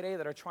of us today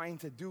that are trying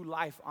to do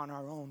life on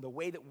our own, the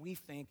way that we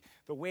think,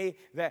 the way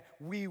that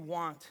we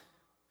want.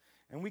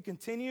 And we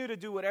continue to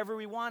do whatever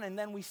we want, and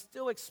then we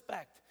still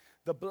expect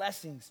the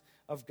blessings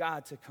of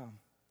God to come.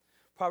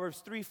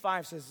 Proverbs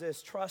 3:5 says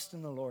this, "Trust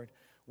in the Lord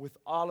with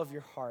all of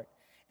your heart,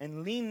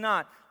 and lean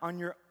not on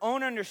your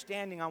own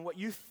understanding, on what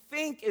you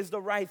think is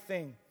the right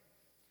thing.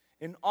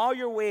 In all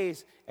your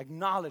ways,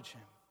 acknowledge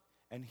him,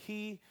 and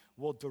he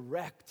will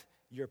direct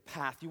your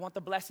path." You want the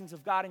blessings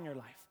of God in your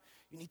life?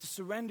 You need to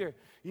surrender.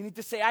 You need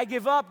to say, "I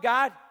give up,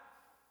 God.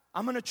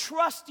 I'm going to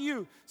trust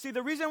you." See,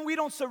 the reason we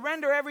don't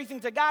surrender everything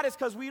to God is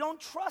because we don't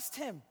trust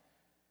him.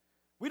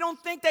 We don't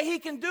think that he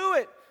can do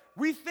it.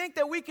 We think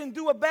that we can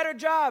do a better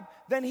job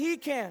than he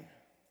can.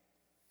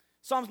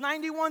 Psalms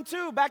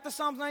 91:2, back to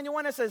Psalms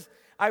 91, it says,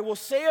 "I will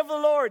say of the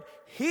Lord,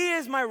 he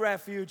is my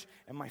refuge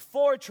and my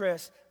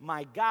fortress,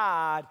 my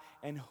God,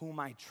 in whom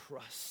I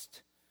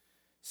trust."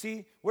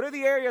 See, what are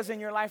the areas in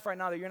your life right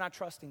now that you're not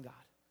trusting God?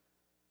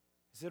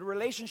 Is it a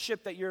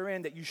relationship that you're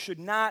in that you should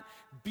not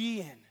be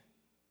in?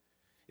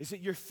 Is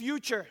it your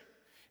future?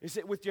 Is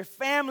it with your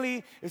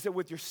family? Is it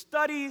with your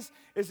studies?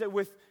 Is it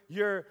with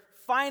your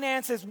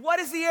finances? What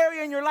is the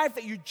area in your life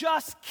that you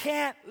just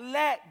can't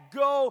let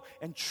go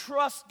and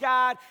trust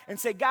God and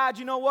say, "God,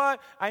 you know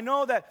what? I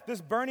know that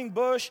this burning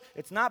bush,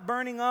 it's not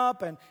burning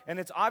up, and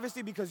it's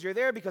obviously because you're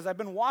there, because I've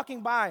been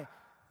walking by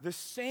the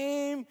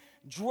same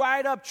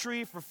dried up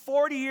tree for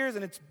 40 years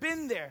and it's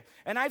been there.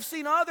 And I've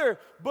seen other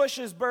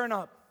bushes burn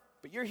up.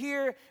 But you're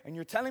here and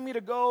you're telling me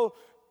to go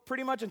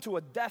pretty much into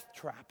a death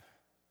trap."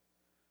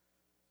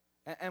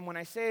 And when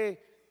I say,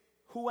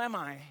 "Who am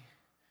I?"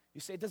 you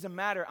say, "It doesn't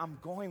matter, I'm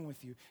going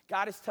with you."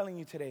 God is telling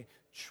you today,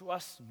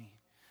 trust me,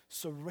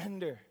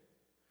 surrender,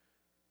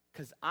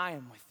 because I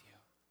am with you.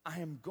 I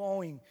am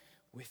going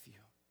with you.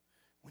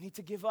 We need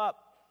to give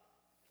up.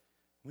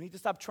 We need to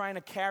stop trying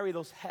to carry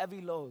those heavy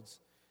loads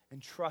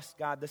and trust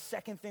God. The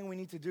second thing we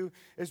need to do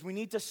is we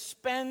need to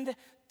spend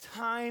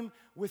time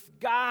with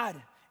God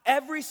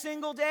every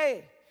single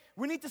day.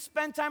 We need to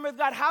spend time with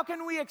God. How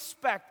can we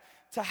expect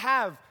to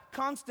have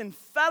constant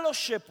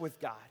fellowship with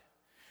God?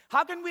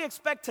 How can we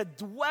expect to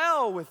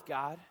dwell with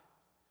God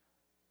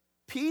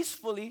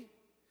peacefully?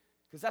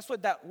 Because that's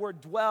what that word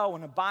dwell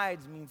and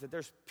abides means, that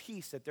there's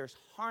peace, that there's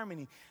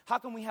harmony. How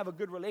can we have a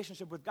good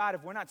relationship with God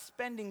if we're not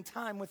spending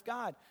time with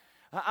God?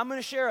 I'm going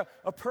to share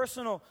a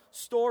personal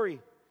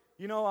story.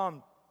 You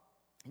know,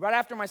 right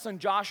after my son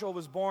Joshua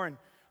was born,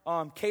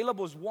 Caleb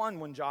was 1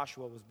 when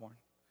Joshua was born.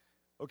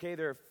 Okay,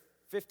 they're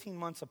 15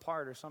 months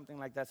apart or something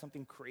like that,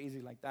 something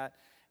crazy like that.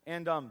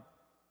 And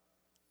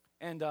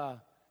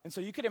And so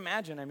you could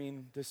imagine, I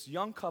mean, this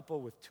young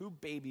couple with 2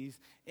 babies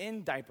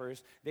in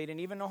diapers. They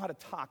didn't even know how to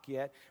talk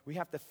yet. We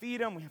have to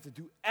feed them. We have to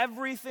do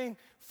everything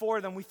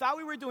for them. We thought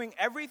we were doing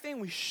everything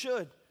we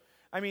should.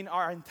 I mean,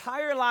 our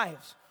entire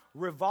lives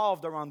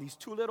revolved around these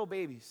 2 little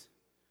babies.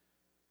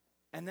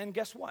 And then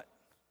guess what?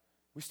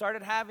 We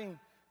started having,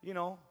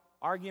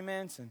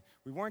 arguments, and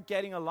we weren't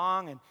getting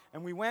along,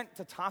 and we went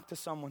to talk to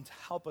someone to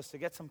help us, to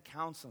get some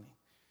counseling.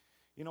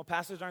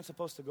 Pastors aren't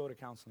supposed to go to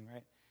counseling,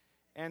 right?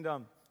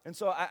 And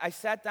so I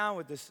sat down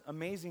with this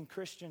amazing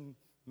Christian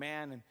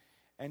man,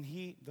 and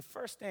he, the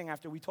first thing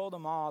after we told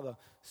him all the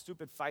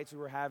stupid fights we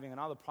were having and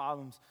all the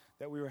problems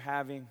that we were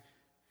having,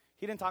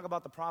 he didn't talk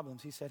about the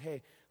problems. He said,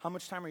 hey, how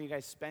much time are you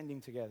guys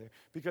spending together?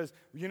 Because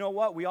you know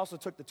what? We also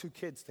took the 2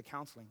 kids to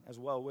counseling as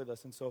well with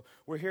us. And so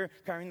we're here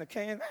carrying the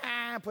cane,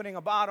 putting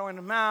a bottle in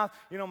the mouth.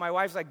 My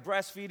wife's like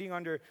breastfeeding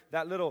under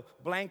that little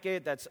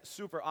blanket that's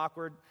super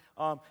awkward.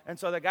 And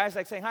so the guy's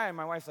like saying hi, and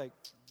my wife's like,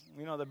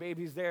 the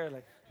baby's there.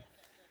 Like,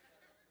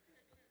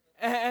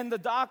 and the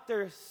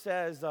doctor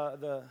says,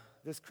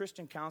 this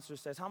Christian counselor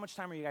says, how much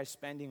time are you guys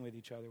spending with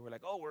each other? We're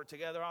like, we're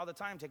together all the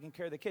time taking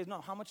care of the kids. No,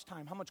 how much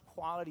time, how much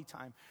quality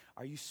time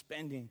are you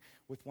spending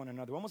with one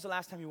another? When was the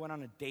last time you went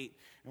on a date?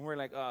 And we're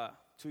like,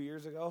 2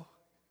 years ago.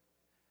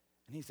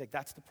 And he's like,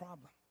 that's the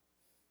problem.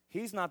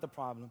 He's not the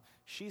problem.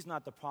 She's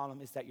not the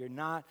problem. It's that you're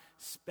not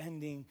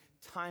spending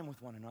time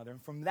with one another.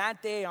 And from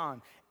that day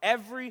on,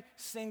 every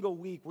single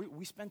week,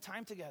 we spend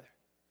time together.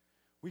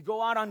 We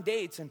go out on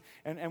dates,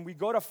 and we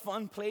go to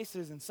fun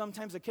places, and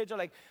sometimes the kids are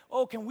like,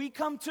 can we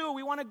come too?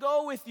 We want to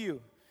go with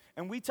you.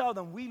 And we tell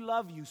them, we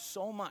love you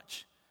so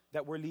much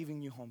that we're leaving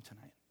you home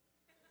tonight.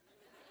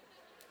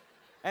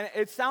 And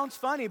it sounds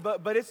funny,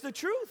 but it's the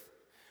truth.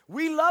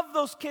 We love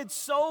those kids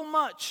so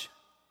much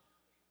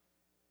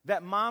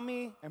that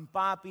mommy and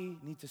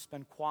papi need to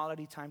spend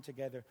quality time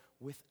together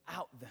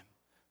without them,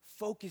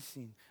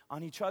 focusing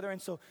on each other.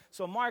 And so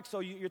Mark,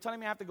 you're telling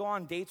me I have to go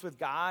on dates with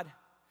God?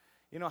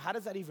 How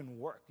does that even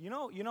work? You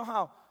know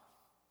how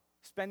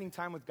spending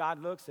time with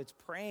God looks? It's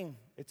praying.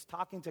 It's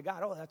talking to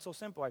God. That's so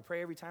simple. I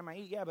pray every time I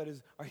eat. Yeah, but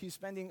are you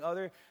spending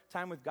other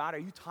time with God? Are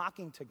you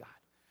talking to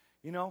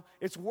God?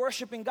 It's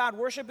worshiping God.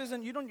 Worship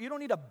isn't, you don't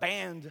need a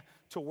band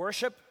to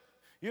worship.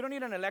 You don't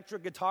need an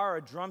electric guitar or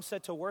a drum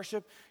set to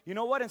worship. You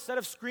know what? Instead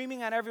of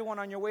screaming at everyone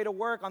on your way to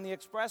work on the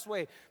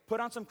expressway, put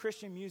on some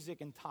Christian music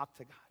and talk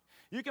to God.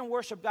 You can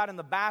worship God in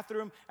the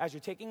bathroom, as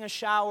you're taking a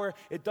shower.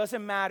 It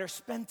doesn't matter.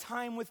 Spend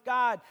time with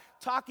God,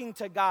 talking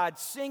to God,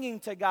 singing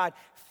to God,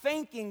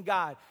 thanking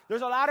God.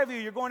 There's a lot of you,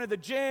 you're going to the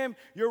gym,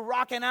 you're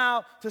rocking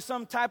out to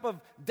some type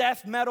of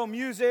death metal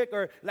music,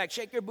 or like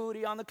shake your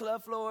booty on the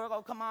club floor.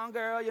 Oh, come on,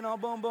 girl,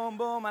 boom, boom,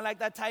 boom. I like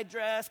that tight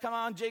dress. Come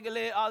on, jiggle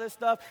it, all this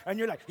stuff. And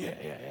you're like,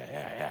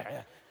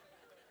 yeah.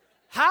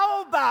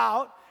 How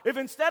about if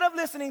instead of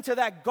listening to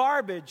that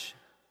garbage,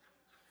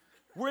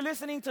 we're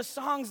listening to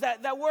songs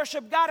that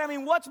worship God? I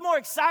mean, what's more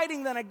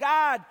exciting than a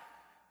God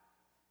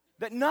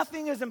that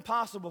nothing is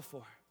impossible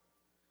for?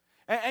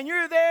 And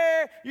you're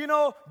there,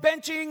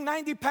 benching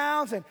 90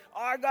 pounds, and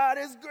our God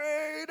is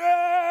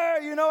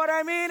greater. You know what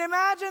I mean?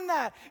 Imagine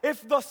that.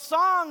 If the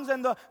songs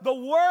and the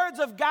words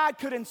of God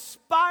could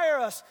inspire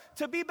us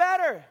to be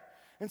better.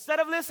 Instead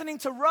of listening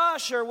to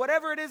Rush or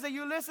whatever it is that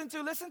you listen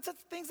to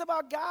things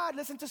about God.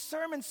 Listen to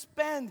sermons.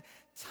 Spend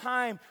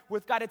time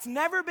with God. It's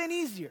never been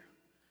easier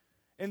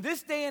in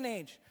this day and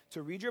age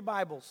to read your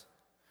Bibles,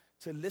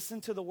 to listen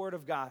to the Word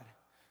of God,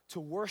 to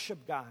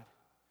worship God,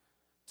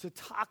 to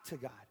talk to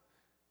God,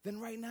 than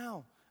right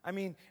now. I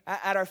mean,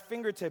 at our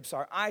fingertips,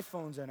 our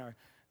iPhones and our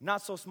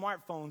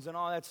not-so-smartphones and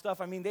all that stuff,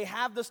 I mean, they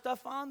have the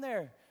stuff on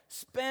there.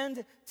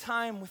 Spend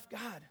time with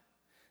God.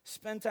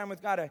 Spend time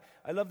with God.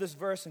 I love this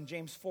verse in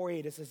James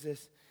 4:8. It says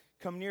this,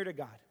 come near to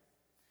God,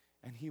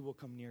 and He will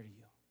come near to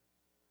you.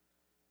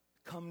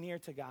 Come near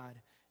to God,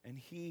 and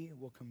He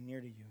will come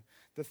near to you.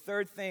 The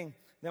third thing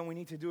that we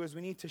need to do is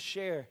we need to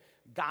share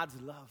God's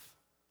love.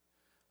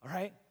 All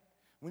right?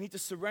 We need to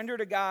surrender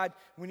to God.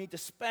 We need to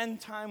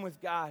spend time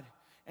with God.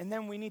 And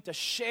then we need to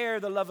share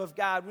the love of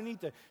God. We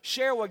need to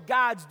share what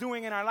God's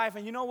doing in our life.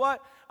 And you know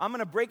what? I'm going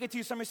to break it to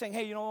you. Somebody's saying,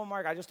 hey, you know what,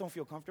 Mark? I just don't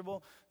feel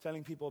comfortable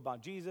telling people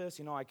about Jesus.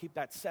 I keep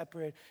that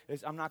separate.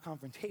 I'm not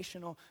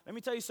confrontational. Let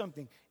me tell you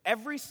something.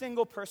 Every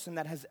single person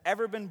that has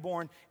ever been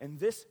born in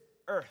this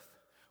earth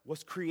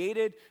was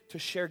created to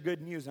share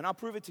good news. And I'll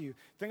prove it to you.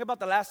 Think about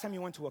the last time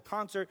you went to a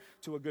concert,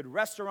 to a good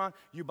restaurant,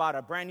 you bought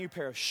a brand new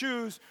pair of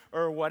shoes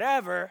or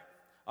whatever,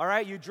 all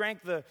right? You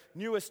drank the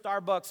newest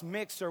Starbucks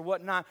mix or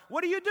whatnot.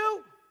 What do?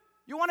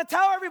 You want to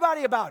tell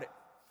everybody about it.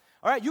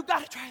 All right, you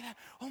got to try that.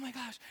 Oh my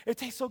gosh, it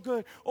tastes so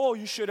good. Oh,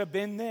 you should have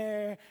been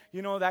there.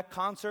 That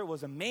concert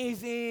was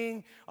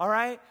amazing. All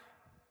right?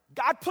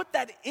 God put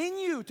that in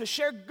you to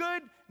share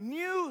good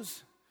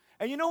news.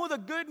 And you know who the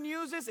good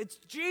news is? It's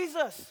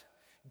Jesus.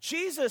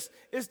 Jesus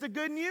is the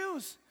good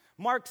news.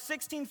 Mark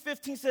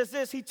 16:15 says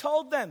this. He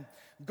told them,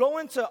 go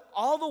into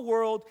all the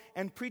world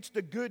and preach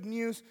the good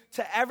news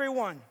to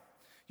everyone.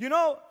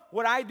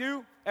 what I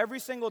do every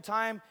single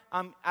time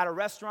I'm at a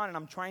restaurant and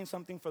I'm trying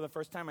something for the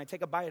first time? I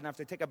take a bite, and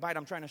after I take a bite,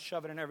 I'm trying to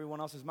shove it in everyone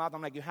else's mouth.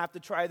 I'm like, you have to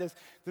try this.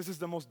 This is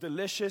the most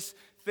delicious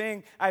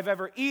thing I've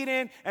ever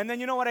eaten. And then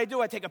you know what I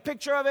do? I take a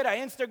picture of it, I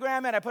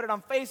Instagram it, I put it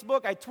on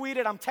Facebook, I tweet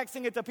it, I'm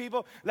texting it to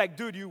people. Like,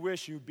 dude, you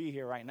wish you'd be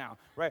here right now,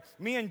 right?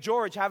 Me and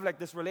George have like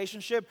this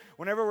relationship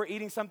whenever we're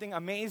eating something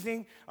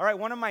amazing. All right,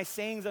 one of my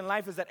sayings in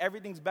life is that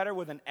everything's better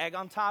with an egg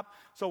on top.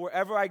 So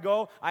wherever I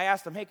go, I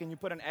ask them, hey, can you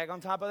put an egg on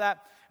top of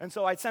that? And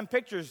so I send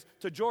pictures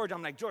to George.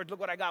 I'm like, George, look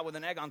what I got with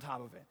an egg on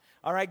top of it.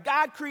 All right,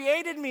 God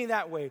created me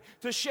that way,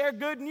 to share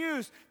good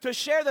news, to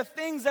share the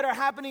things that are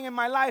happening in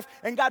my life.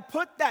 And God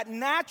put that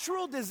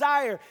natural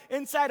desire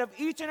inside of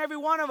each and every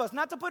one of us,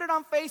 not to put it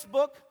on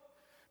Facebook,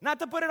 not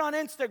to put it on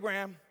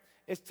Instagram,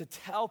 is to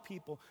tell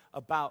people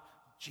about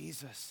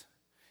Jesus,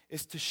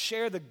 is to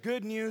share the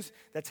good news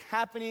that's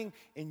happening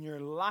in your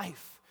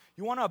life.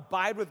 You want to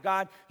abide with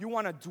God. You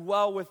want to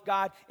dwell with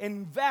God.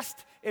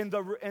 Invest in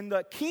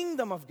the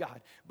kingdom of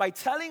God by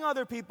telling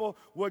other people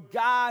what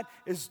God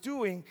is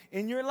doing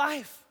in your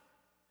life.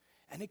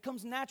 And it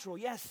comes natural,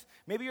 yes.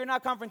 Maybe you're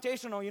not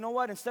confrontational. You know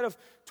what? Instead of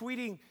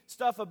tweeting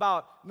stuff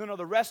about,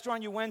 the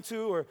restaurant you went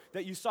to, or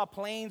that you saw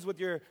planes with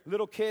your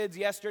little kids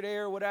yesterday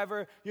or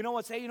whatever, you know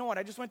what? Say, you know what?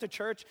 I just went to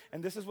church,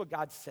 and this is what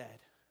God said.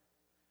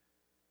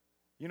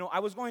 I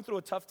was going through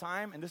a tough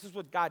time, and this is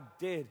what God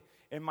did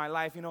in my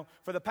life.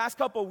 For the past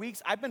couple of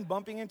weeks, I've been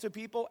bumping into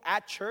people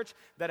at church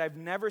that I've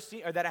never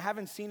seen, or that I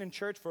haven't seen in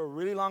church for a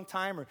really long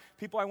time, or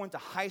people I went to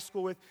high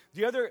school with.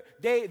 The other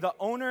day, the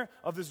owner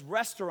of this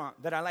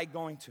restaurant that I like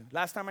going to,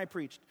 last time I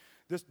preached,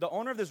 the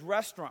owner of this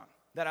restaurant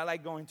that I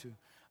like going to,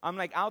 I'm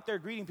like out there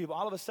greeting people.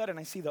 All of a sudden,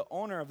 I see the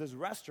owner of this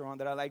restaurant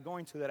that I like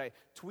going to, that I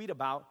tweet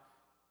about,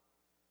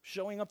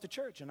 showing up to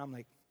church. And I'm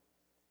like,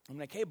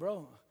 hey,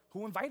 bro,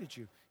 who invited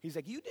you? He's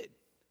like, you did.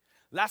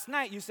 Last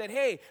night, you said,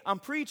 hey, I'm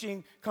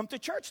preaching, come to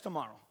church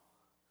tomorrow.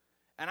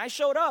 And I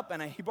showed up,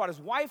 and he brought his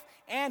wife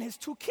and his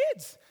 2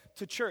 kids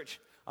to church.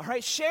 All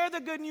right, share the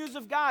good news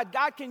of God.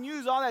 God can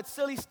use all that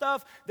silly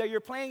stuff that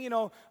you're playing,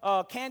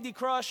 Candy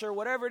Crush or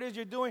whatever it is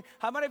you're doing.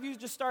 How about if you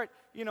just start,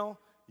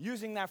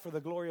 using that for the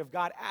glory of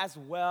God as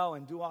well,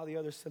 and do all the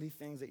other silly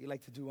things that you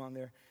like to do on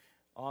there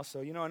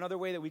also. Another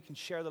way that we can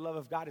share the love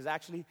of God is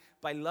actually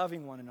by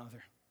loving one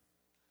another.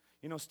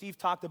 Steve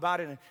talked about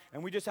it,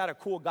 and we just had a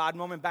cool God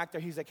moment back there.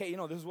 He's like, hey,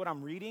 this is what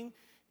I'm reading.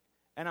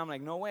 And I'm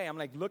like, no way. I'm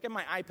like, look at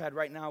my iPad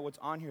right now, what's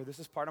on here. This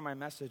is part of my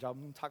message. I'm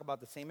going to talk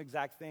about the same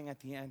exact thing at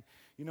the end.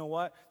 You know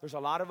what? There's a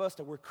lot of us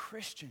that we're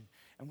Christian,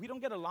 and we don't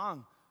get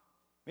along.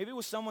 Maybe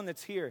with someone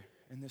that's here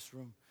in this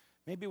room.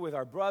 Maybe with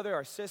our brother,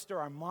 our sister,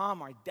 our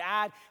mom, our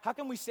dad. How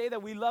can we say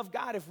that we love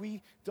God if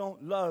we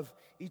don't love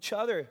each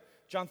other?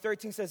 John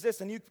 13 says this,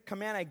 a new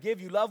command I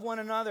give you, love one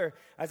another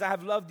as I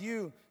have loved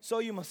you, so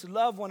you must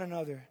love one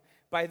another.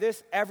 By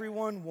this,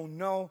 everyone will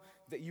know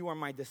that you are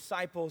my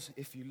disciples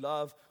if you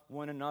love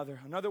one another.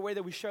 Another way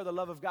that we share the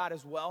love of God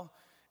as well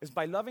is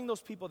by loving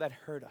those people that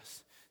hurt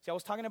us. See, I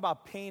was talking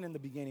about pain in the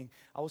beginning.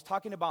 I was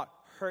talking about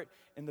hurt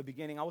in the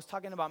beginning. I was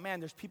talking about,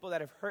 man, there's people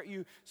that have hurt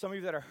you, some of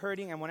you that are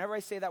hurting, and whenever I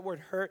say that word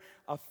hurt,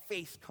 a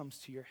face comes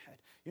to your head.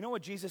 You know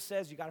what Jesus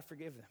says? You got to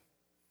forgive them.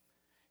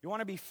 You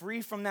want to be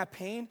free from that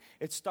pain?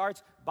 It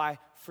starts by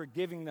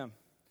forgiving them.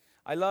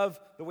 I love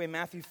the way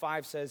Matthew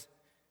 5 says,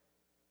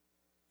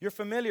 you're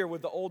familiar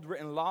with the old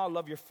written law,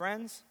 love your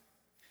friends,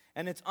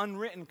 and its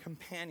unwritten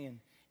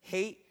companion,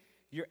 hate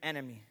your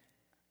enemy.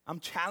 I'm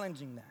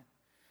challenging that.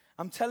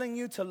 I'm telling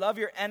you to love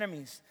your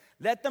enemies.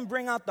 Let them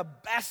bring out the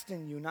best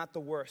in you, not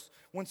the worst.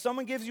 When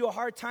someone gives you a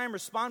hard time,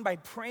 respond by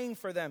praying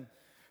for them.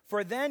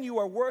 For then you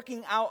are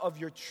working out of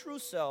your true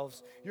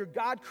selves, your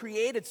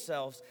God-created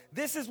selves.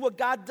 This is what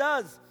God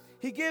does.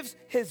 He gives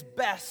his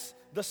best,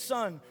 the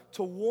sun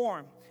to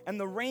warm, and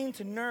the rain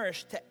to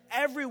nourish to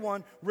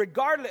everyone,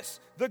 regardless,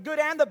 the good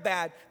and the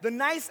bad, the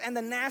nice and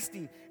the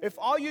nasty. If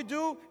all you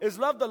do is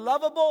love the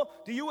lovable,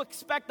 do you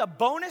expect a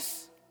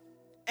bonus?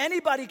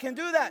 Anybody can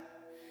do that.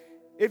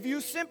 If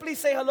you simply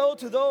say hello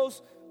to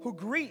those who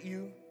greet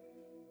you,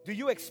 do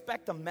you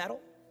expect a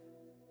medal?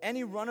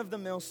 Any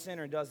run-of-the-mill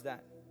sinner does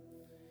that.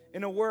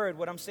 In a word,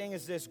 what I'm saying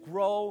is this: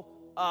 grow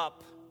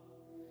up.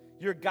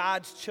 You're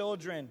God's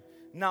children.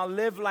 Now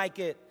live like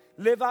it.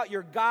 Live out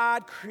your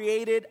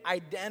God-created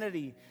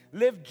identity.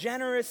 Live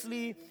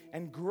generously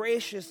and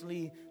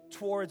graciously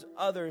towards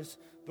others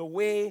the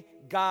way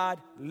God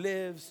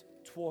lives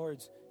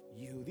towards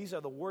you. These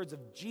are the words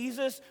of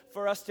Jesus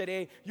for us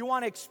today. You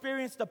want to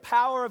experience the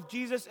power of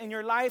Jesus in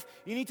your life?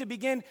 You need to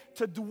begin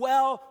to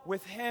dwell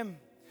with him.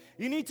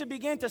 You need to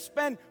begin to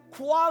spend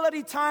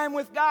quality time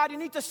with God. You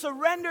need to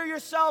surrender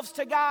yourselves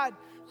to God.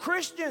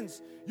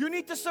 Christians, you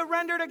need to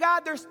surrender to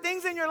God. There's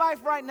things in your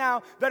life right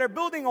now that are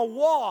building a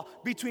wall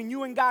between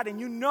you and God, and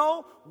you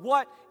know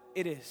what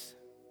it is.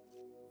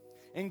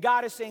 And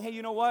God is saying, hey,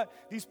 you know what?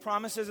 These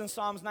promises in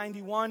Psalms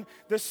 91,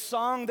 this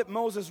song that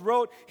Moses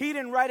wrote, he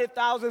didn't write it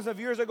thousands of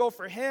years ago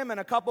for him and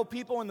a couple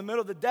people in the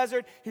middle of the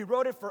desert. He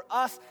wrote it for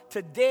us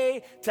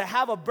today to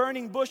have a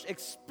burning bush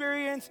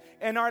experience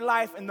in our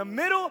life. In the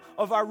middle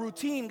of our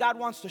routine, God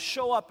wants to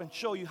show up and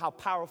show you how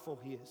powerful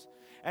he is.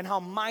 and how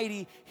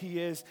mighty He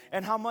is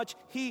and how much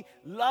He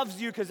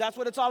loves you, because that's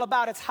what it's all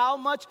about. It's how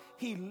much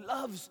He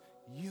loves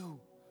you,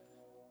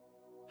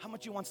 how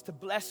much He wants to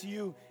bless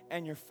you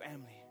and your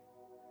family.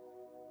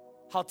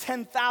 How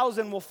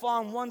 10,000 will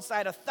fall on one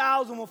side,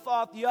 1,000 will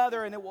fall off the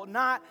other, and it will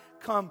not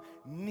come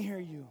near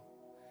you.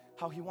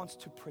 How He wants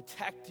to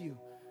protect you.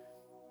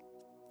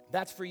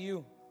 That's for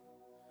you.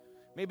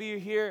 Maybe you're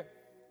here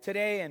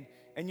today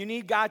and you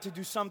need God to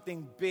do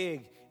something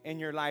big in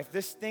your life.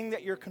 This thing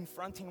that you're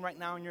confronting right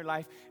now in your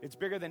life, it's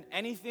bigger than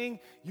anything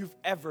you've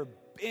ever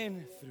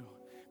been through.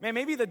 Man,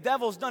 maybe the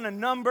devil's done a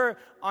number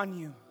on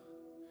you.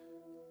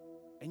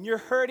 And you're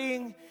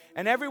hurting,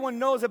 and everyone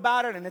knows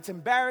about it, and it's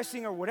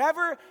embarrassing, or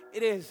whatever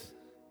it is.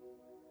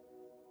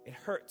 It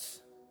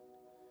hurts.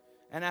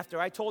 And after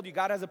I told you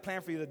God has a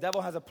plan for you, the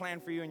devil has a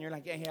plan for you, and you're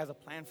like, yeah, he has a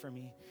plan for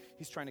me.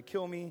 He's trying to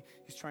kill me.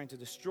 He's trying to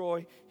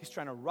destroy. He's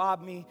trying to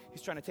rob me.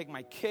 He's trying to take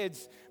my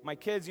kids. My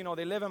kids,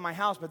 they live in my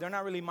house, but they're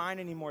not really mine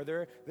anymore.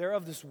 They're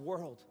of this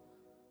world.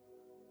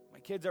 My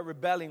kids are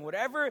rebelling,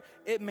 whatever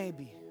it may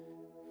be.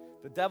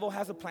 The devil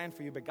has a plan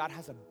for you, but God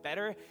has a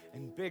better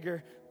and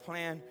bigger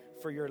plan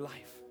for your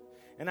life.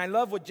 And I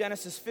love what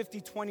Genesis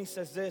 50:20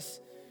 says this.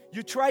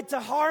 You tried to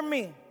harm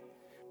me,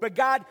 but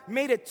God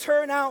made it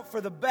turn out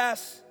for the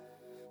best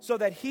so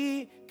that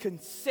He can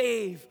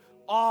save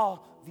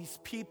all these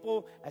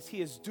people as He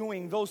is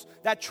doing.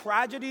 That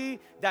tragedy,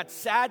 that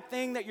sad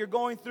thing that you're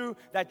going through,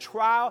 that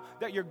trial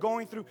that you're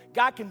going through,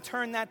 God can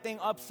turn that thing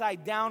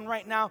upside down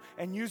right now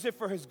and use it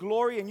for His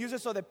glory and use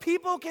it so that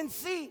people can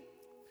see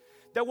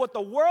that what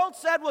the world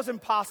said was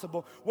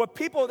impossible, what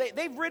people,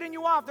 they've written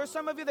you off. There's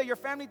some of you that your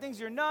family thinks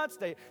you're nuts,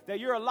 that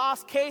you're a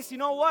lost case. You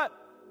know what?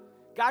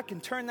 God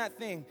can turn that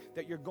thing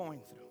that you're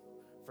going through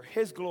for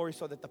His glory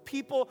so that the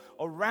people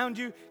around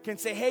you can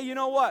say, hey, you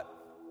know what?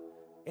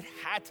 It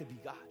had to be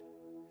God.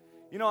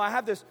 I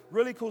have this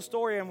really cool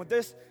story, and with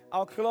this,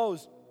 I'll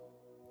close.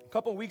 A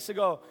couple weeks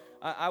ago,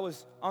 I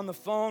was on the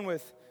phone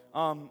with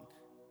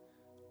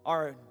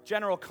our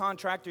general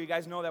contractor. You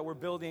guys know that we're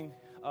building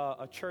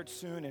a church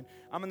soon, and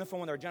I'm on the phone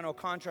with our general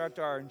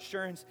contractor, our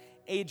insurance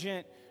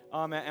agent,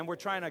 and we're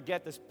trying to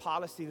get this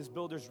policy, this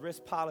builder's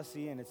risk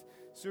policy, and it's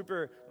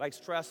super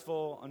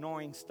stressful,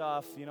 annoying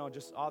stuff,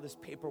 just all this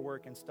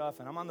paperwork and stuff.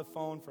 And I'm on the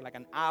phone for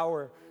an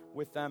hour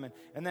with them,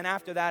 and then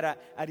after that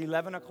at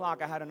 11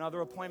 o'clock I had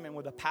another appointment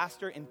with a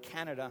pastor in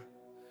Canada,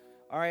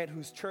 all right,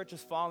 whose church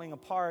is falling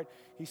apart.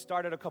 He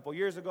started a couple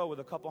years ago with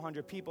a couple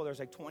hundred people. There's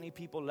 20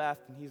 people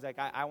left, and he's like,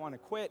 I want to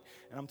quit,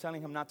 and I'm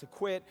telling him not to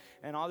quit,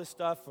 and all this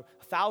stuff,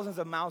 thousands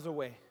of miles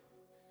away.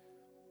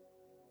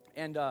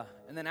 And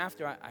then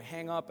after I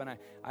hang up and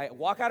I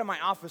walk out of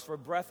my office for a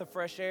breath of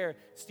fresh air,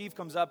 Steve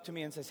comes up to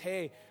me and says,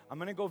 hey, I'm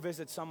going to go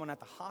visit someone at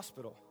the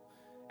hospital.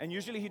 And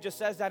usually he just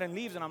says that and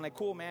leaves, and I'm like,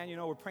 cool, man,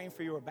 we're praying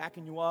for you, we're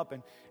backing you up.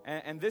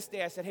 And this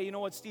day I said, hey, you know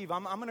what, Steve,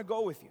 I'm going to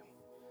go with you.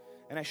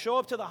 And I show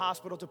up to the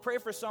hospital to pray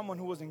for someone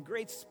who was in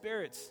great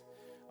spirits.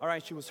 All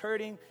right, she was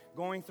hurting,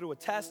 going through a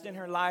test in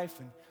her life,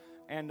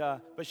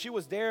 but she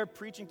was there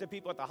preaching to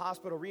people at the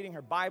hospital, reading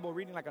her Bible,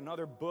 reading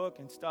another book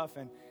and stuff.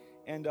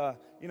 And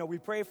we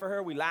pray for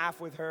her, we laugh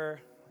with her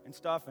and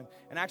stuff. And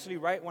actually,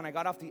 right when I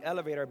got off the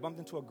elevator, I bumped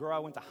into a girl I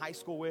went to high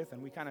school with,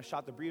 and we kind of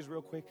shot the breeze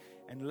real quick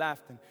and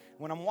left. And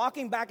when I'm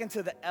walking back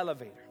into the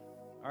elevator,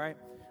 all right,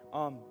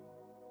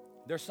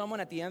 there's someone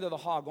at the end of the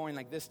hall going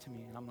like this to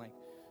me, and I'm like,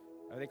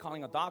 are they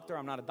calling a doctor?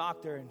 I'm not a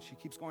doctor. And she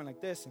keeps going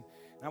like this. And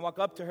I walk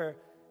up to her,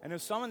 and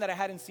there's someone that I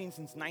hadn't seen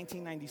since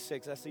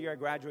 1996. That's the year I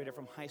graduated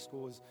from high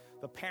school. It was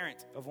the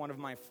parent of one of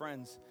my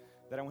friends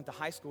that I went to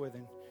high school with.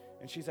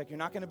 And she's like, you're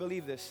not going to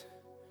believe this.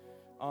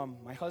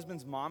 My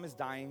husband's mom is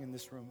dying in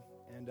this room.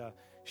 And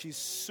she's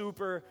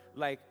super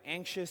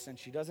anxious, and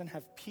she doesn't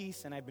have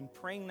peace. And I've been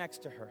praying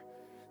next to her.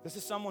 This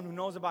is someone who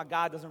knows about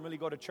God, doesn't really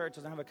go to church,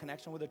 doesn't have a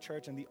connection with the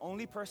church. And the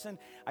only person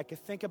I could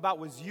think about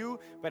was you,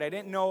 but I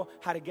didn't know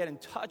how to get in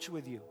touch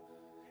with you.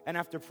 And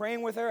after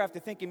praying with her, after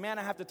thinking, man,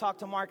 I have to talk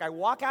to Mark, I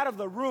walk out of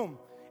the room,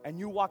 and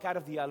you walk out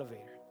of the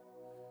elevator.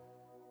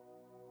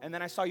 And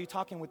then I saw you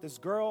talking with this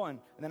girl, and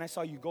then I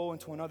saw you go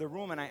into another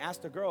room, and I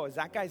asked the girl, is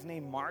that guy's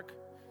name Mark?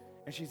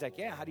 And she's like,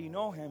 yeah, how do you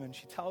know him? And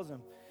she tells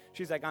him.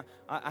 She's like,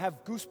 I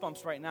have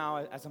goosebumps right now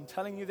as I'm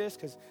telling you this,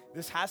 because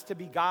this has to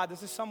be God.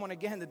 This is someone,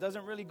 again, that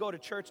doesn't really go to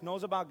church,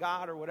 knows about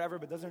God or whatever,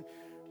 but doesn't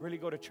really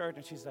go to church.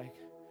 And she's like,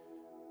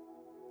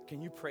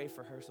 can you pray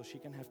for her so she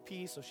can have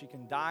peace, so she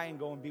can die and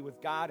go and be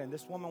with God? And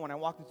this woman, when I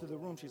walked into the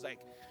room, she's like,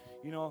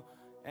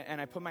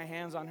 and I put my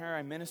hands on her,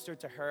 I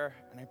ministered to her,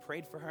 and I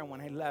prayed for her. And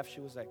when I left,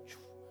 she was like,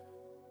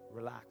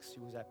 relaxed.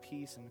 She was at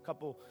peace. And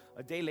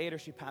a day later,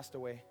 she passed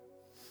away.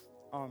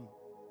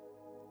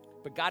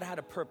 But God had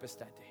a purpose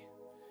that day.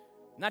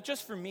 Not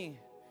just for me,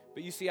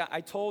 but you see,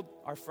 I told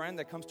our friend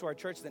that comes to our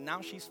church that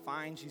now she's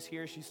fine, she's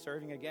here, she's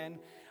serving again.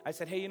 I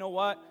said, hey, you know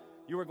what?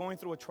 You were going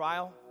through a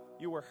trial,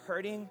 you were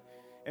hurting,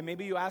 and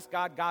maybe you asked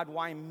God,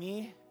 why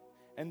me?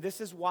 And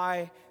this is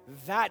why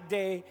that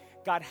day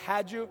God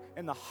had you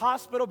in the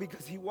hospital,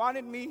 because He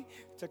wanted me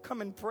to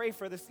come and pray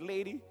for this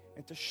lady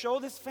and to show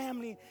this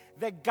family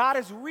that God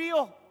is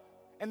real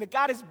and that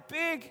God is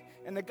big,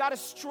 and that God is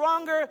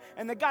stronger,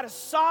 and that God is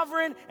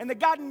sovereign, and that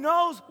God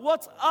knows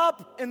what's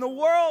up in the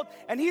world,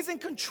 and He's in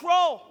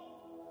control.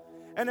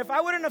 And if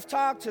I wouldn't have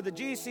talked to the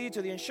GC,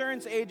 to the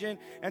insurance agent,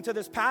 and to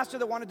this pastor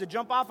that wanted to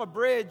jump off a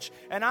bridge,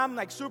 and I'm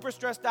like super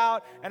stressed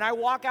out, and I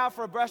walk out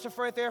for a breath of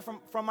fresh air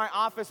from my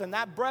office, and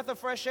that breath of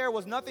fresh air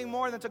was nothing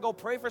more than to go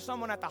pray for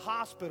someone at the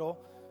hospital.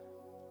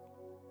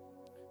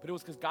 But it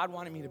was because God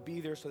wanted me to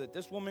be there so that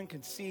this woman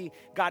can see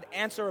God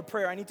answer a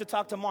prayer. I need to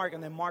talk to Mark,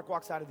 and then Mark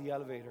walks out of the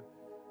elevator.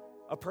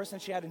 A person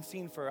she hadn't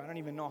seen for, I don't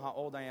even know how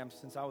old I am,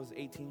 since I was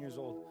 18 years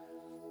old.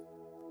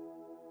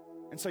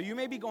 And so you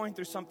may be going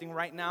through something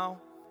right now,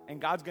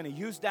 and God's going to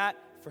use that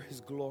for His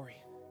glory.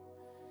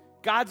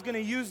 God's going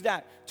to use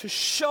that to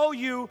show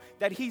you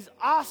that He's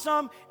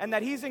awesome and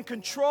that He's in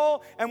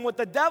control. And what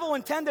the devil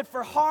intended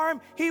for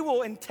harm, He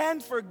will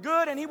intend for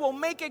good, and He will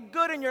make it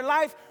good in your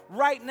life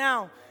right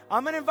now.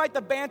 I'm going to invite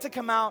the band to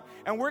come out,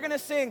 and we're going to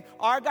sing,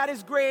 Our God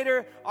is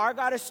greater, our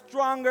God is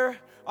stronger,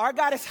 our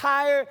God is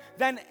higher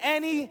than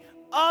any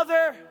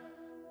other.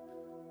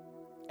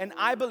 And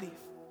I believe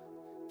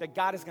that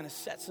God is going to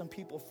set some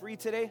people free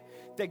today,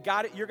 that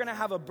you're going to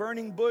have a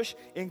burning bush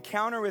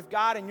encounter with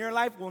God, and your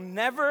life will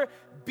never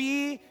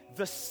be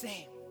the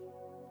same.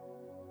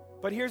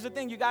 But here's the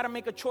thing, you got to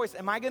make a choice.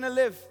 Am I going to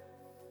live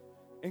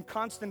in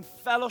constant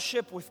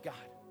fellowship with God?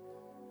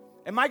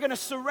 Am I going to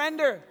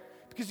surrender?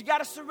 Because you got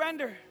to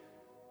surrender.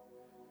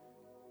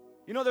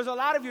 You know, there's a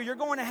lot of you're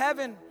going to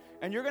heaven,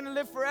 and you're going to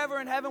live forever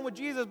in heaven with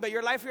Jesus, but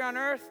your life here on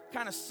earth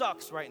kind of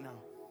sucks right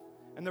now.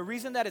 And the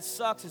reason that it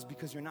sucks is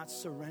because you're not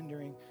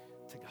surrendering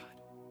to God.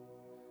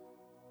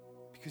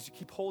 Because you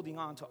keep holding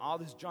on to all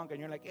this junk, and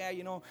you're like, yeah,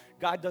 you know,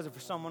 God does it for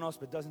someone else,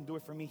 but doesn't do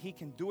it for me. He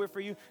can do it for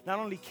you. Not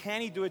only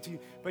can He do it to you,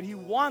 but He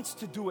wants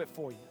to do it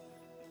for you.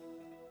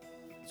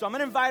 So I'm going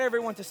to invite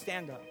everyone to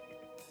stand up.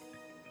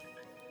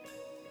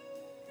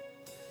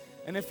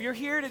 And if you're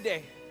here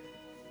today,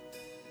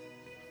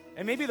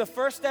 and maybe the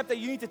first step that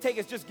you need to take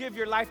is just give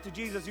your life to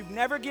Jesus. You've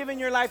never given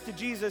your life to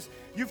Jesus.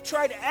 You've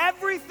tried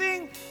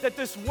everything that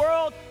this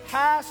world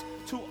has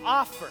to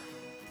offer.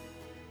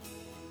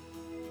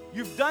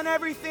 You've done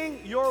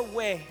everything your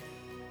way.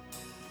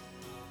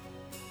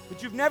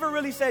 But you've never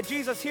really said,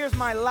 Jesus, here's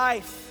my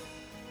life.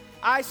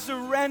 I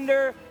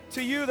surrender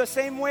to you the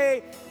same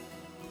way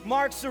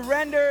Mark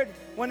surrendered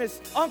when his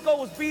uncle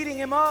was beating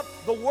him up.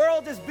 The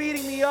world is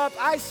beating me up.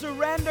 I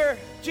surrender.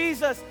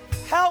 Jesus,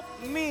 help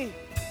me.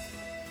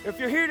 If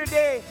you're here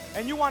today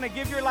and you want to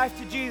give your life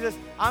to Jesus,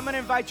 I'm going to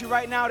invite you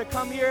right now to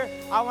come here.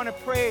 I want to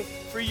pray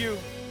for you.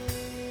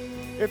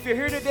 If you're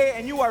here today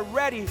and you are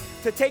ready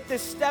to take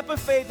this step of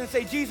faith and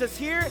say, Jesus,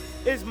 here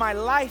is my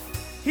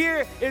life.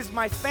 Here is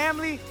my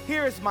family.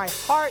 Here is my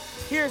heart.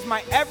 Here is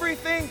my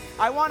everything.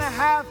 I want to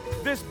have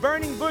this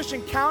burning bush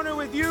encounter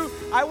with you.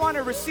 I want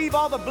to receive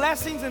all the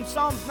blessings in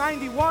Psalms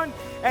 91.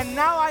 And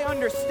now I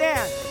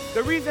understand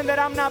the reason that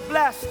I'm not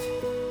blessed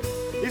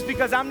is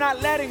because I'm not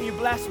letting you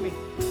bless me.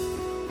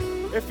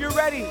 If you're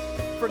ready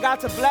for God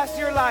to bless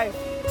your life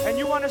and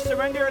you want to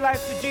surrender your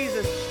life to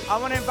Jesus, I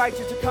want to invite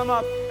you to come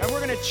up, and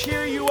we're going to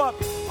cheer you up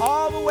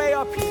all the way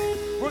up here.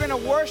 We're going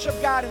to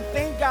worship God and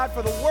thank God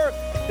for the work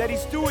that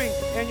He's doing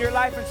in your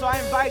life. And so I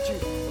invite you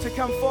to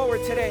come forward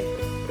today.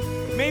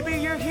 Maybe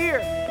you're here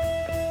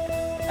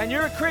and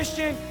you're a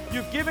Christian,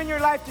 you've given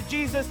your life to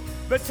Jesus,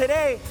 but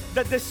today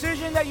the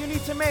decision that you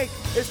need to make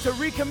is to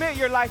recommit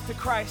your life to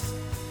Christ.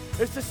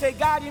 It's to say,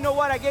 God, you know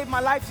what? I gave my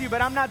life to you,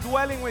 but I'm not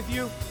dwelling with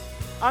you.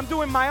 I'm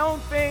doing my own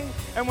thing,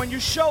 and when you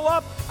show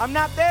up, I'm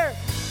not there.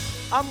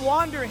 I'm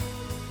wandering.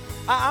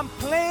 I'm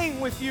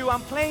playing with you.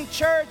 I'm playing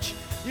church.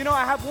 You know,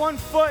 I have one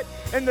foot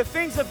in the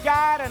things of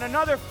God and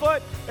another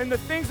foot in the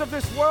things of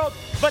this world.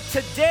 But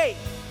today,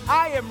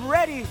 I am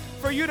ready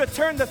for you to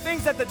turn the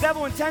things that the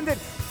devil intended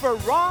for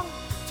wrong,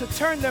 to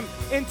turn them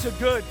into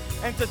good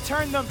and to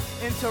turn them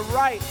into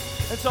right.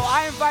 And so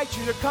I invite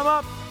you to come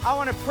up. I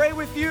want to pray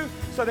with you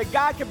so that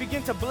God can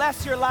begin to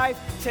bless your life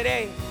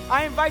today.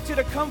 I invite you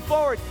to come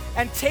forward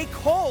and take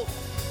hold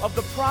of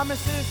the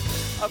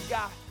promises of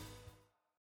God.